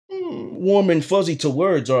warm and fuzzy to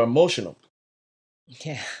words are emotional.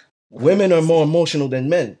 Yeah. Women are more emotional than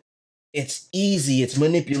men. It's easy. It's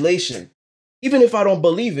manipulation. Even if I don't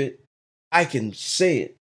believe it, I can say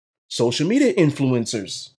it. Social media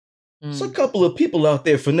influencers. There's a Mm. couple of people out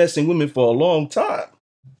there finessing women for a long time.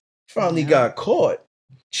 Finally Yeah. got caught.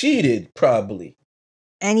 Cheated, probably.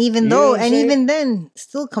 And even You know though, what I'm and saying? even then,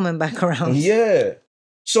 still coming back around. Yeah.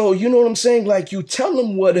 So you know what I'm saying? Like you tell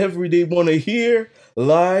them whatever they want to hear.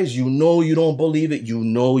 Lies. You know you don't believe it. You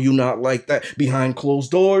know you're not like that behind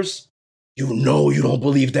closed doors. You know you don't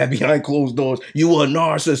believe that behind closed doors. You a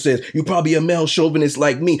narcissist. You probably a male chauvinist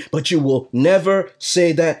like me, but you will never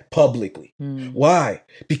say that publicly. Mm. Why?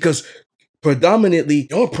 Because predominantly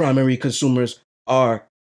your primary consumers are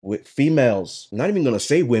with females. I'm not even gonna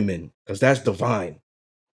say women, because that's divine.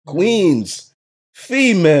 Queens,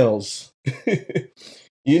 females.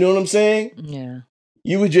 You know what I'm saying? Yeah.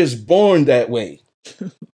 You were just born that way.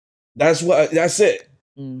 That's it.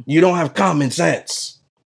 Mm. You don't have common sense.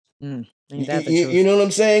 Mm. Ain't that the truth? You know what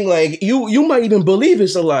I'm saying? Like you might even believe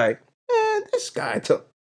it's a lie. This guy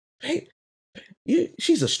hey,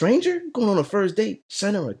 she's a stranger going on a first date.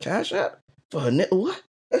 Send her a cash app for her what?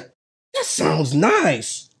 That sounds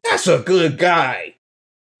nice. That's a good guy.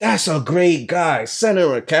 That's a great guy. Send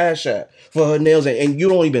her a cash app for her nails, and you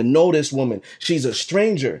don't even know this woman. She's a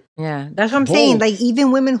stranger. Yeah, that's what I'm Boom. saying. Like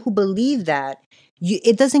even women who believe that,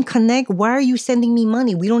 it doesn't connect. Why are you sending me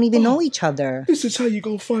money? We don't even know each other. This is how you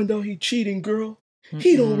gonna find out he cheating, girl.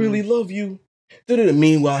 He don't really love you.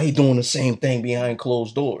 Meanwhile, he doing the same thing behind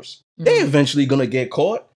closed doors. They eventually gonna get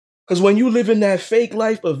caught. Because when you live in that fake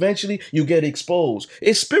life, eventually you get exposed.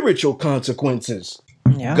 It's spiritual consequences.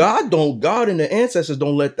 Yeah. God and the ancestors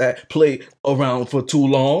don't let that play around for too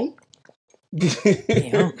long.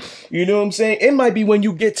 Yeah. You know what I'm saying? It might be when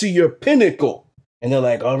you get to your pinnacle and they're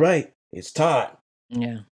like, all right, it's time.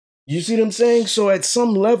 Yeah. You see what I'm saying? So at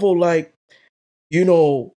some level, like, you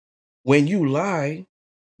know, when you lie,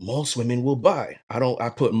 most women will buy. I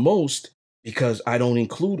put most because I don't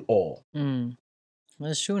include all. Mm.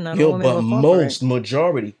 That's true. Not all women But will fall most, for it.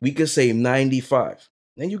 majority, we could say 95.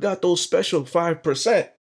 Then you got those special 5%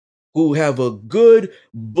 who have a good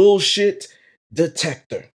bullshit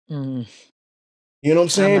detector. Mm. You know what I'm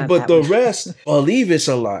saying? not But that the one. rest believe it's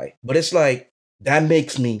a lie. But it's like, that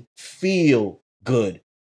makes me feel good.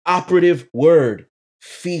 Operative word,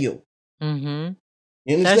 feel. Mm-hmm.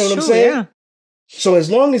 You understand That's what I'm true. saying? Yeah. So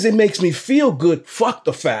as long as it makes me feel good, fuck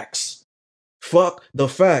the facts. Fuck the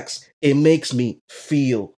facts. It makes me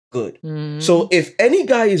feel good. Mm-hmm. So if any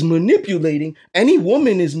guy is manipulating, any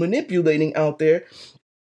woman is manipulating out there,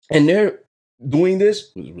 and they're doing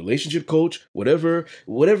this with a relationship coach, whatever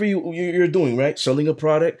you're doing, right? Selling a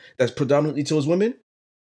product that's predominantly towards women,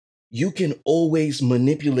 you can always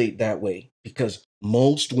manipulate that way because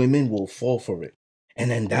most women will fall for it.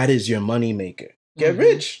 And then that is your money maker. Get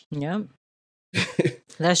rich. Yep.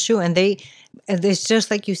 That's true. And it's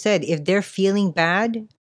just like you said, if they're feeling bad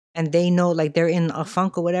and they know like they're in a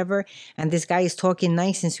funk or whatever, and this guy is talking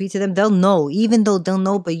nice and sweet to them, they'll know, even though they'll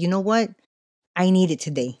know, but you know what? I need it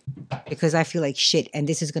today because I feel like shit and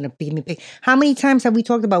this is going to give me pick. How many times have we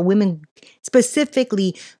talked about women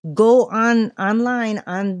specifically go online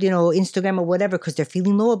on, Instagram or whatever because they're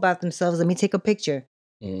feeling low about themselves. Let me take a picture.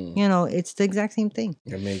 It's the exact same thing.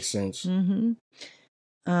 That makes sense. Mm-hmm.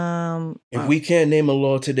 If we can't name a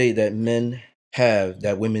law today that men have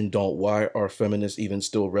that women don't, why are feminists even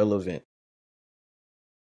still relevant?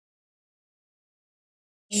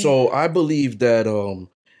 So I believe that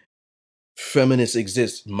feminists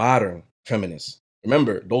exist, modern feminists.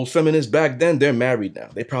 Remember, those feminists back then, they're married now.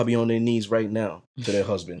 They're probably on their knees right now to their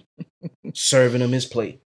husband, serving him his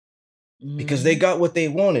plate. Because they got what they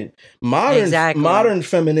wanted. Modern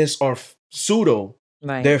feminists are pseudo.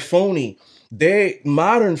 Right. They're phony. They're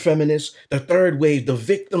modern feminists, the third wave, the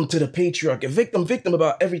victim to the patriarchy. Victim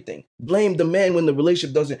about everything. Blame the man when the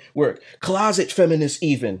relationship doesn't work. Closet feminists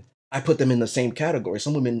even. I put them in the same category.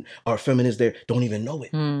 Some women are feminists there, don't even know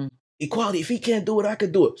it. Equality. If he can't do it, I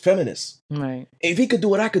could do it. Feminists. Right. If he could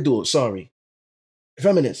do it, I could do it. Sorry.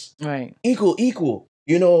 Feminists. Right. Equal.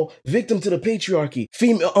 Victim to the patriarchy.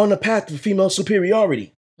 Female on the path to female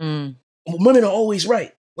superiority. Women are always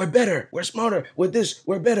right. We're better. We're smarter. We're this.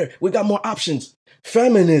 We're better. We got more options.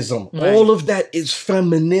 Feminism. Right. All of that is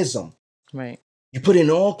feminism. Right. You put in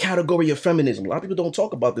all category of feminism. A lot of people don't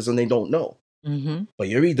talk about this and they don't know. But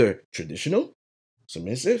you're either traditional,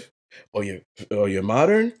 submissive, or you're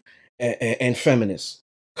modern and feminist,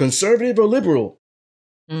 conservative or liberal.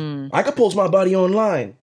 I could post my body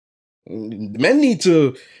online. Men need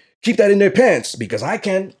to keep that in their pants because I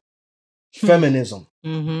can. Feminism.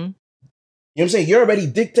 You know what I'm saying? You're already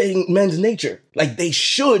dictating men's nature. Like they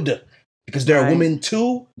should. Because they're a woman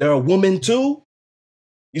too. They're a woman too.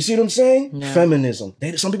 You see what I'm saying? Yeah. Feminism.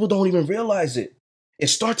 Some people don't even realize it. It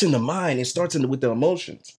starts in the mind. It starts with the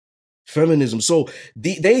emotions. Feminism. So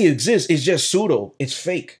they exist. It's just pseudo. It's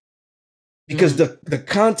fake because the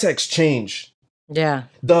context changed. Yeah.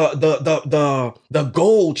 The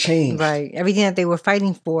goal changed. Right. Everything that they were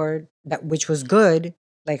fighting for, that which was good,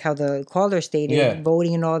 like how the caller stated, Yeah.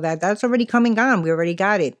 voting and all that, that's already come and gone. We already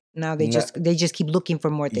got it. Now they Na- just keep looking for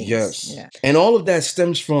more things. Yes. Yeah. And all of that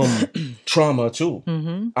stems from trauma too.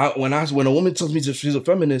 Mm-hmm. When a woman tells me that she's a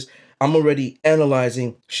feminist, I'm already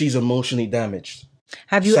analyzing she's emotionally damaged.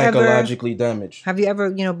 Have you psychologically damaged. Have you ever,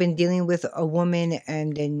 been dealing with a woman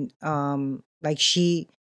and then like she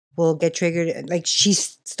will get triggered, like she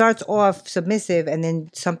starts off submissive and then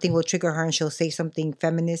something will trigger her and she'll say something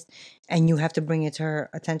feminist and you have to bring it to her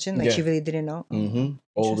attention, like she Yeah. really didn't know? Mm-hmm.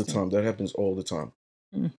 All the Interesting. time. That happens all the time.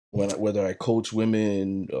 Mm. Whether I coach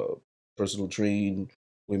women, personal train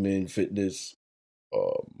women, fitness.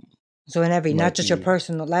 So in every, not might just your be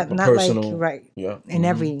personal, not personal, like, right. Yeah. In Mhm.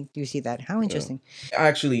 every, you see that. How interesting. I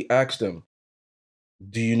actually asked them,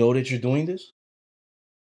 do you know that you're doing this?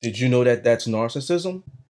 Did you know that that's narcissism?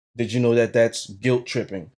 Did you know that that's guilt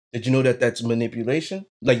tripping? Did you know that that's manipulation?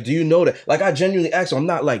 Like, do you know that? Like, I genuinely ask them. I'm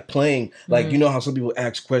not like playing. Like, you know how some people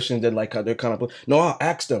ask questions and like how they're kind of. No, I'll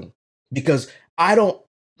ask them because I don't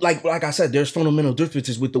like I said, there's fundamental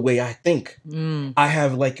differences with the way I think. I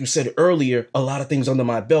have, like you said earlier, a lot of things under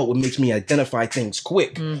my belt, what makes me identify things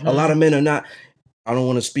quick. A lot of men are not. I don't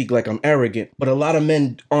want to speak like I'm arrogant, but a lot of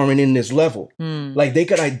men aren't in this level. Like they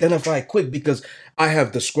could identify quick because I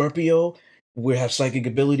have the Scorpio. We have psychic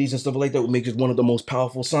abilities and stuff like that, which makes it one of the most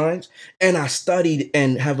powerful signs. And I studied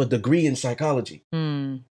and have a degree in psychology.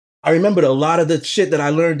 I remembered a lot of the shit that I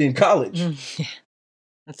learned in college. Yeah.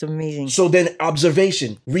 That's amazing. So then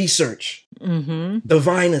observation, research,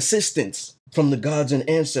 divine assistance from the gods and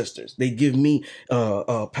ancestors. They give me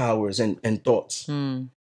powers and thoughts. You know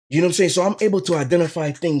what I'm saying? So I'm able to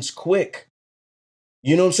identify things quick.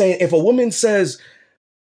 You know what I'm saying? If a woman says,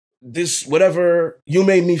 this, whatever, you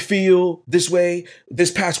made me feel this way,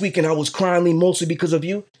 this past weekend I was crying mostly because of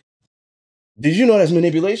you. Did you know that's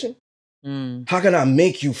manipulation? How can I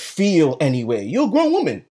make you feel anyway? You're a grown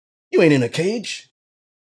woman. You ain't in a cage.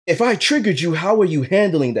 If I triggered you, how are you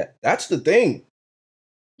handling that? That's the thing.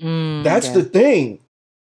 That's the thing.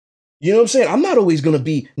 You know what I'm saying? I'm not always going to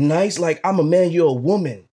be nice like I'm a man, you're a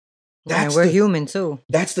woman. We're human too.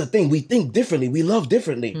 That's the thing. We think differently. We love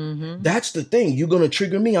differently. That's the thing. You're going to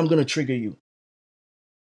trigger me. I'm going to trigger you.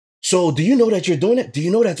 So do you know that you're doing it? Do you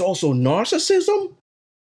know that's also narcissism?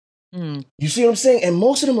 You see what I'm saying? And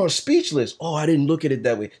most of them are speechless. Oh, I didn't look at it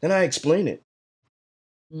that way. Then I explain it.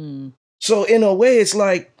 So in a way, it's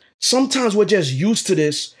like sometimes we're just used to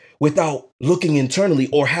this without looking internally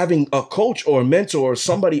or having a coach or a mentor or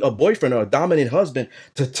somebody, a boyfriend or a dominant husband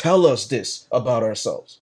to tell us this about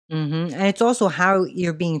ourselves. And it's also how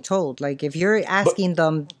you're being told. Like if you're asking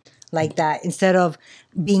them like that instead of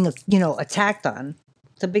being, attacked on,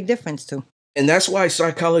 it's a big difference too. And that's why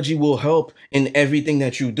psychology will help in everything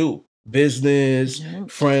that you do. Business,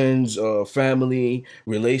 friends, family,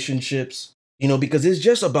 relationships, because it's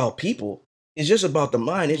just about people. It's just about the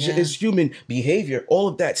mind. It's human behavior. All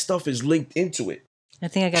of that stuff is linked into it. I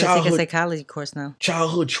think I got to take a psychology course now.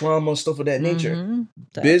 Childhood trauma, stuff of that nature.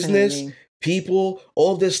 Business, people,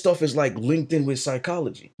 all this stuff is like linked in with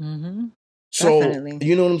psychology. So, Definitely.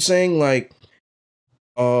 you know what I'm saying? Like,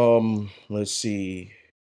 let's see.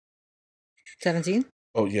 17?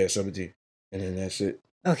 Oh, yeah, 17. And then that's it.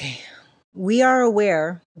 Okay. We are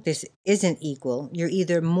aware this isn't equal. You're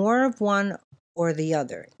either more of one or the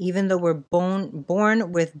other, even though we're born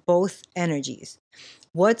with both energies.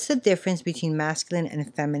 What's the difference between masculine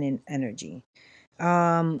and feminine energy?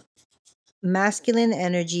 Masculine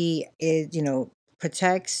energy is,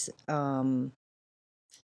 protects,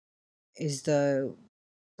 is the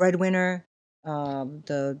breadwinner,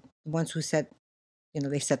 the ones who set,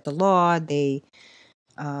 they set the law. They,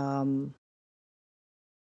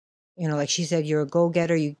 like she said, you're a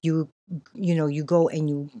go-getter. You go and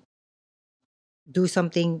you do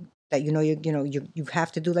something that you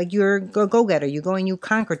have to do. Like you're a go-getter. You go and you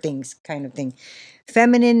conquer things, kind of thing.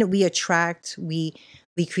 Feminine, we attract. We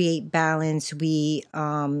create balance. We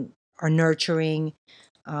are nurturing,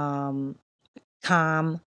 calm.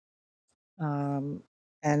 And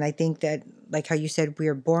I think that, like how you said, we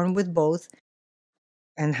are born with both.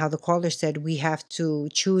 And how the caller said, we have to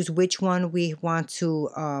choose which one we want to,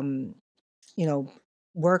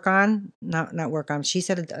 work on. Not work on. She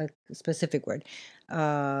said a specific word.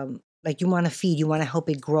 Like you want to feed, you want to help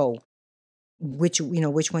it grow. Which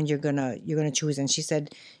one you're gonna choose. And she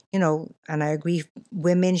said, and I agree,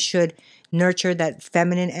 women should nurture that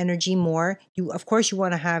feminine energy more. You, of course, you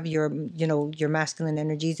want to have your, your masculine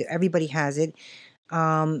energies. Everybody has it.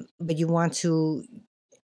 But you want to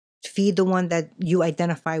feed the one that you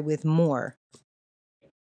identify with more.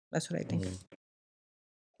 That's what I think.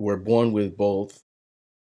 We're born with both.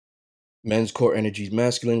 Men's core energy is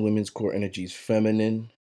masculine, women's core energy is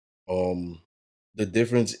feminine. The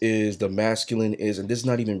difference is the masculine is, and this is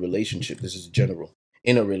not even relationship, this is general.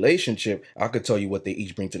 In a relationship, I could tell you what they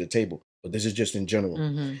each bring to the table, but this is just in general.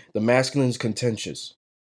 The masculine is contentious.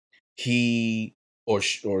 He or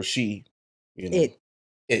she, the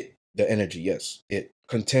energy, yes,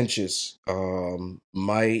 contentious,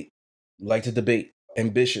 might like to debate,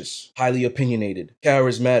 ambitious, highly opinionated,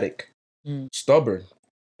 charismatic, stubborn,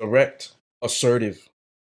 direct, assertive,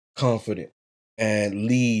 confident, and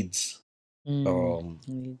leads,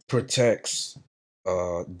 protects,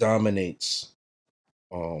 dominates,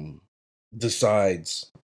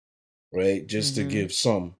 decides, right? Just to give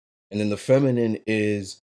some. And then the feminine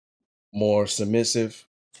is more submissive,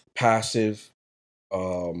 passive,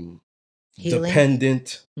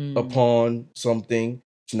 dependent upon something.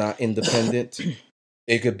 It's not independent.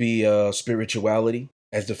 It could be spirituality,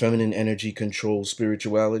 as the feminine energy controls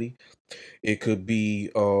spirituality. It could be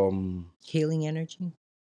healing energy.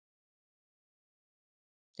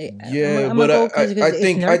 Yeah, but I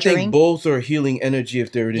think both are healing energy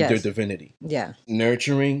if they're in their divinity. Yeah.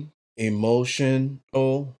 Nurturing,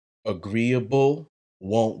 emotional, agreeable,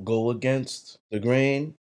 won't go against the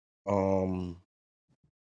grain.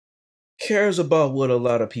 Cares about what a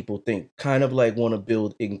lot of people think. Kind of like want to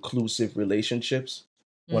build inclusive relationships.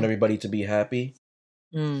 Want everybody to be happy.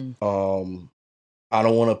 I don't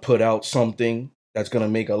want to put out something that's gonna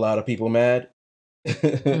make a lot of people mad.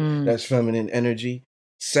 That's feminine energy.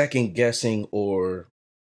 Second guessing or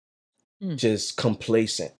just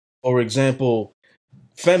complacent. For example,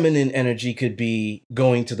 feminine energy could be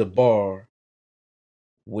going to the bar,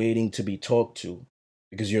 waiting to be talked to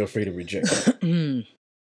because you're afraid of rejection.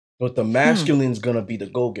 But the masculine's gonna be the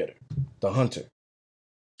go-getter, the hunter.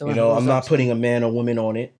 I'm not putting a man or woman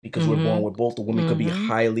on it because we're born with both. The woman could be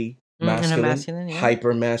highly masculine,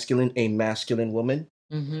 hyper masculine, a masculine woman.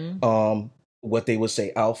 What they would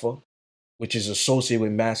say alpha, which is associated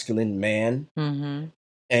with masculine man. And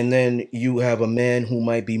then you have a man who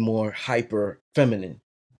might be more hyper feminine,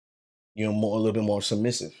 a little bit more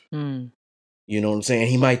submissive. You know what I'm saying?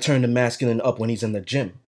 He might turn the masculine up when he's in the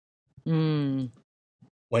gym, when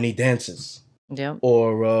he dances,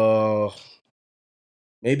 or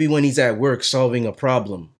maybe when he's at work solving a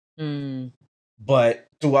problem. But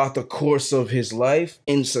throughout the course of his life,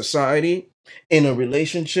 in society, in a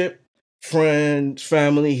relationship, friends,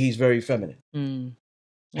 family, he's very feminine.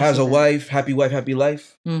 Has a wife, happy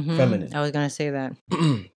life, feminine. I was gonna say that.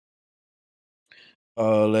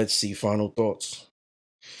 Let's see. Final thoughts.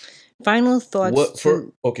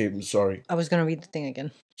 Okay, I'm sorry. I was gonna read the thing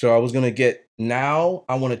again. So I was gonna get. Now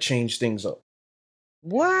I want to change things up.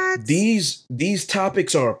 What? These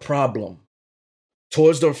topics are a problem.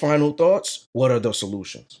 Towards their final thoughts, what are the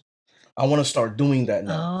solutions? I want to start doing that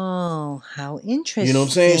now. Oh, how interesting. You know what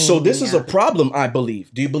I'm saying? So this is a problem, I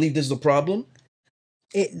believe. Do you believe this is a problem?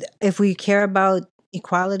 If we care about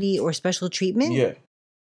equality or special treatment? Yeah.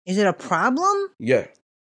 Is it a problem? Yeah.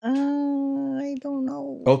 I don't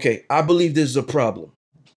know. Okay, I believe this is a problem.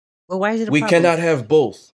 Well, why is it a problem? We cannot have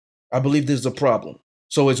both. I believe this is a problem.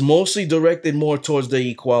 So it's mostly directed more towards the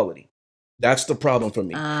equality. That's the problem for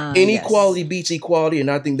me. Inequality beats equality, and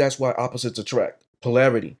I think that's why opposites attract.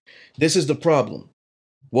 Polarity. This is the problem.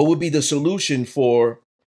 What would be the solution for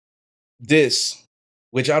this,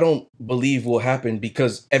 which I don't believe will happen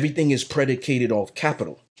because everything is predicated off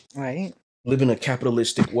capital. Right. Live in a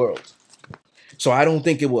capitalistic world. So I don't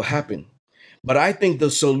think it will happen. But I think the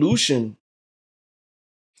solution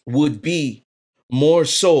would be more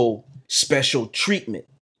so special treatment.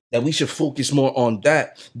 That we should focus more on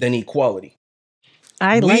that than equality.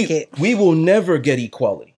 I like it. We will never get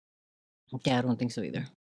equality. Yeah, I don't think so either.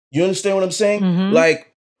 You understand what I'm saying?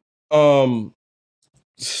 Like,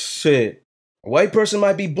 shit. A white person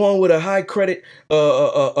might be born with a high credit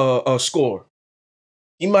score.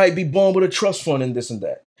 He might be born with a trust fund and this and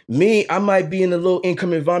that. Me, I might be in a low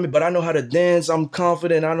income environment, but I know how to dance. I'm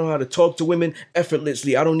confident. I know how to talk to women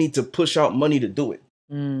effortlessly. I don't need to push out money to do it.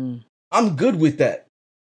 I'm good with that.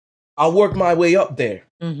 I'll work my way up there.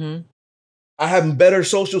 I have better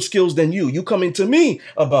social skills than you. You coming to me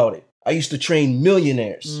about it. I used to train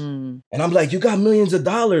millionaires. And I'm like, you got millions of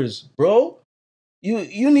dollars, bro.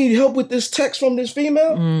 You need help with this text from this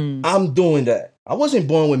female? I'm doing that. I wasn't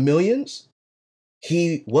born with millions.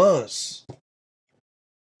 He was.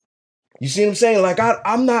 You see what I'm saying? Like,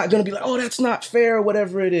 I'm not going to be like, oh, that's not fair or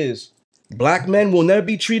whatever it is. Black men will never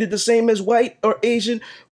be treated the same as white or Asian.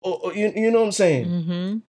 Or you know what I'm saying?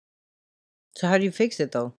 Mm-hmm. So how do you fix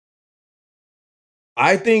it, though?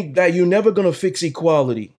 I think that you're never going to fix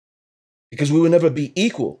equality because we will never be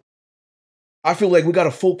equal. I feel like we got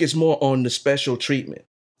to focus more on the special treatment.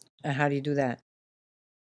 And how do you do that?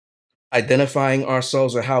 Identifying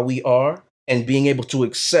ourselves or how we are and being able to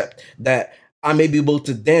accept that I may be able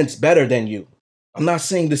to dance better than you. I'm not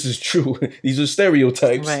saying this is true. These are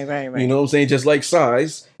stereotypes. Right. You know what I'm saying? Just like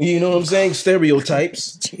size. You know what I'm saying?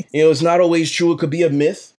 Stereotypes. You know, it's not always true. It could be a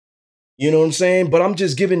myth. You know what I'm saying? But I'm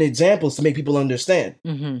just giving examples to make people understand.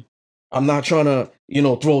 Mm-hmm. I'm not trying to,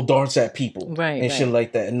 throw darts at people Right. shit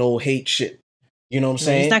like that. No hate shit. You know what I'm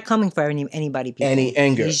saying? He's not coming for anybody, people. Any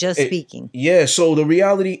anger. He's just speaking. Yeah, so the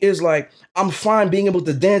reality is like, I'm fine being able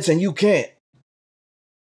to dance and you can't.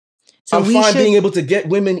 So I'm fine being able to get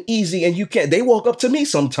women easy and you can't. They walk up to me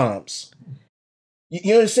sometimes.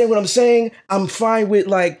 You understand what I'm saying? I'm fine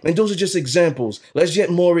with and those are just examples. Let's get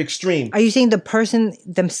more extreme. Are you saying the person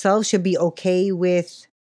themselves should be okay with?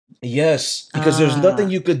 Yes, because there's nothing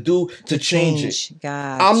you could do to change it.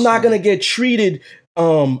 Gotcha. I'm not gonna get treated.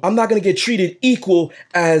 I'm not gonna get treated equal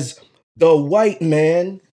as the white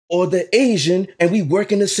man or the Asian, and we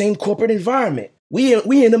work in the same corporate environment. We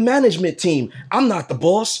in a management team. I'm not the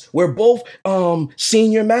boss. We're both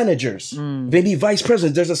senior managers. Maybe vice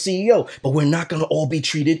president. There's a CEO, but we're not gonna all be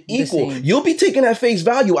treated equal. You'll be taken at face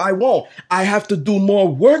value. I won't. I have to do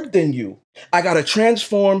more work than you. I gotta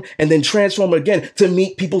transform and then transform again to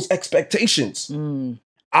meet people's expectations.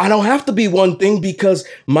 I don't have to be one thing because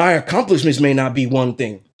my accomplishments may not be one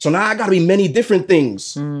thing. So now I gotta be many different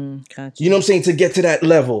things. Gotcha. You know what I'm saying? To get to that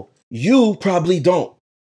level. You probably don't.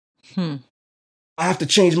 I have to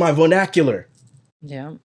change my vernacular.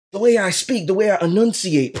 Yeah. The way I speak, the way I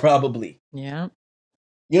enunciate, probably. Yeah.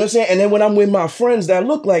 You know what I'm saying? And then when I'm with my friends that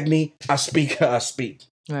look like me, I speak how I speak.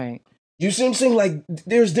 Right. You see what I'm saying? Like,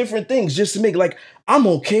 there's different things just to make, I'm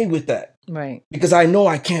okay with that. Right. Because I know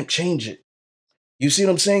I can't change it. You see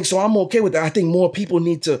what I'm saying? So I'm okay with that. I think more people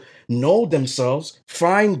need to know themselves,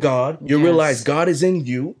 find God. You realize God is in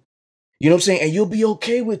you. You know what I'm saying? And you'll be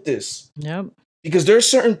okay with this. Yep. Because there's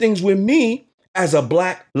certain things with me as a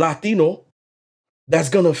Black Latino that's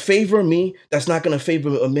going to favor me, that's not going to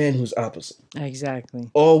favor a man who's opposite. Exactly.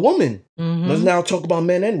 Or a woman. Let's now talk about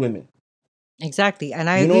men and women. Exactly. And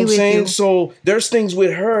I agree with you. You know what I'm saying? So there's things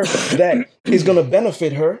with her that is going to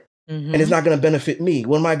benefit her and it's not going to benefit me.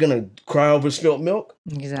 What am I going to cry over spilt milk?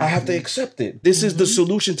 Exactly. I have to accept it. This is the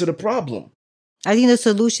solution to the problem. I think the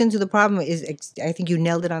solution to the problem is, I think you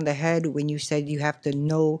nailed it on the head when you said you have to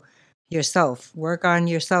know yourself, work on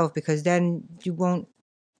yourself, because then you won't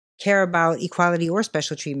care about equality or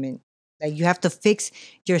special treatment. Like, you have to fix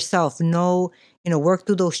yourself. Work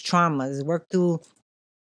through those traumas, work through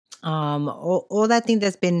all that thing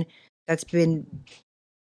that's been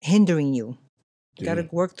hindering you. You got to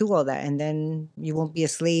work through all that, and then you won't be a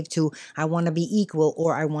slave to, I want to be equal,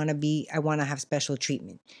 or I want to have special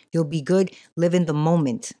treatment. You'll be good. Live in the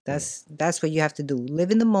moment. That's what you have to do.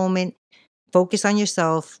 Live in the moment. Focus on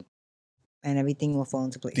yourself, and everything will fall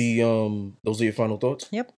into place. Those are your final thoughts?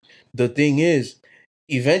 Yep. The thing is,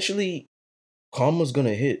 eventually, karma's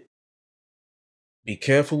gonna hit. Be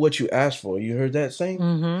careful what you ask for. You heard that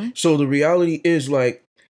saying? So the reality is,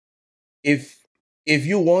 if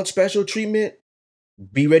you want special treatment,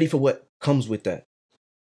 be ready for what comes with that.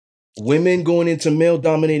 Women going into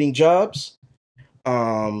male-dominating jobs,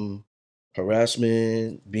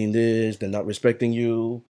 harassment, being this, they're not respecting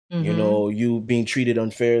you. You being treated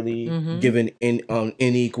unfairly, given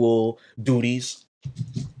unequal duties.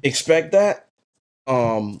 Expect that.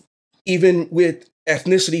 Even with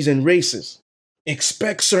ethnicities and races,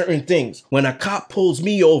 expect certain things. When a cop pulls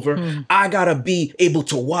me over, I gotta be able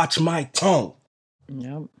to watch my tongue.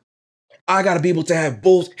 Yep. I gotta be able to have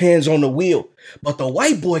both hands on the wheel. But the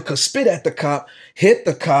white boy could spit at the cop, hit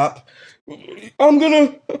the cop. I'm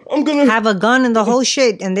gonna have a gun and the whole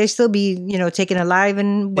shit, and they still be, taken alive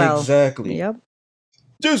and well. Exactly. Yep.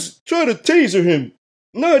 Just try to taser him.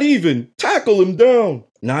 Not even tackle him down.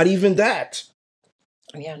 Not even that.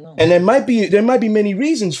 Yeah, no. And there might be many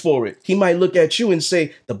reasons for it. He might look at you and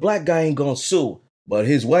say, the black guy ain't gonna sue, but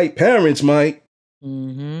his white parents might.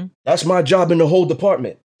 That's my job in the whole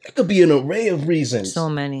department. There could be an array of reasons. So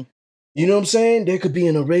many. You know what I'm saying? There could be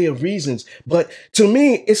an array of reasons. But to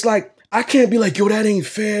me, it's like, I can't be like, yo, that ain't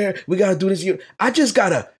fair. We gotta do this. I just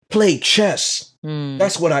gotta play chess.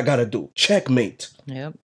 That's what I gotta do. Checkmate.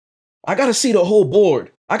 Yep. I gotta see the whole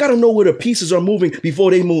board. I gotta know where the pieces are moving before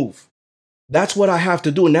they move. That's what I have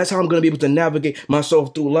to do, and that's how I'm going to be able to navigate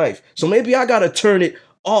myself through life. So maybe I got to turn it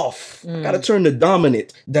off. I got to turn the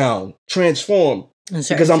dominant down, transform,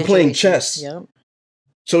 because I'm playing chess. Yep.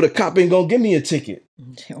 So the cop ain't going to give me a ticket.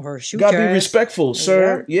 Or shoot. You got to be respectful,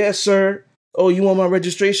 sir. Yep. Yes, sir. Oh, you want my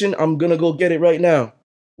registration? I'm going to go get it right now.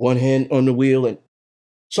 One hand on the wheel. And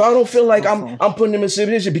so I don't feel like I'm putting them in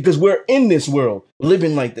submission, because we're in this world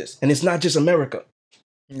living like this. And it's not just America.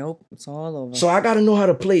 Nope, it's all over. So I got to know how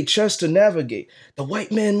to play chess to navigate. The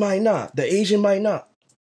white man might not. The Asian might not.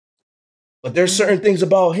 But there's certain things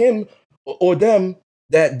about him or them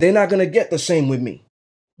that they're not going to get the same with me.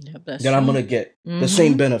 Yep, that I'm going to get the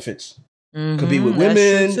same benefits. Could be with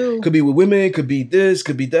women, could be this,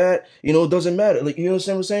 could be that. You know, it doesn't matter. Like, you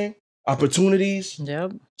understand what I'm saying? Opportunities.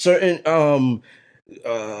 Yep. Certain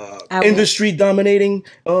industry dominating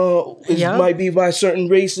might be by certain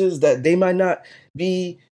races that they might not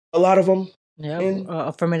be, a lot of them. Yeah.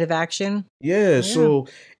 Affirmative action. Yeah. So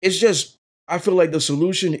it's just, I feel like the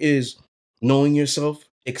solution is knowing yourself,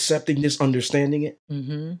 accepting this, understanding it. You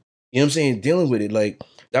know what I'm saying? Dealing with it. Like,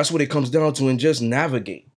 that's what it comes down to, and just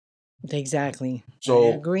navigate. Exactly.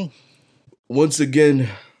 So I agree. Once again,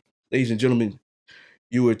 ladies and gentlemen,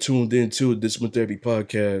 you are tuned into Discipline Therapy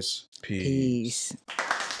Podcast. Peace.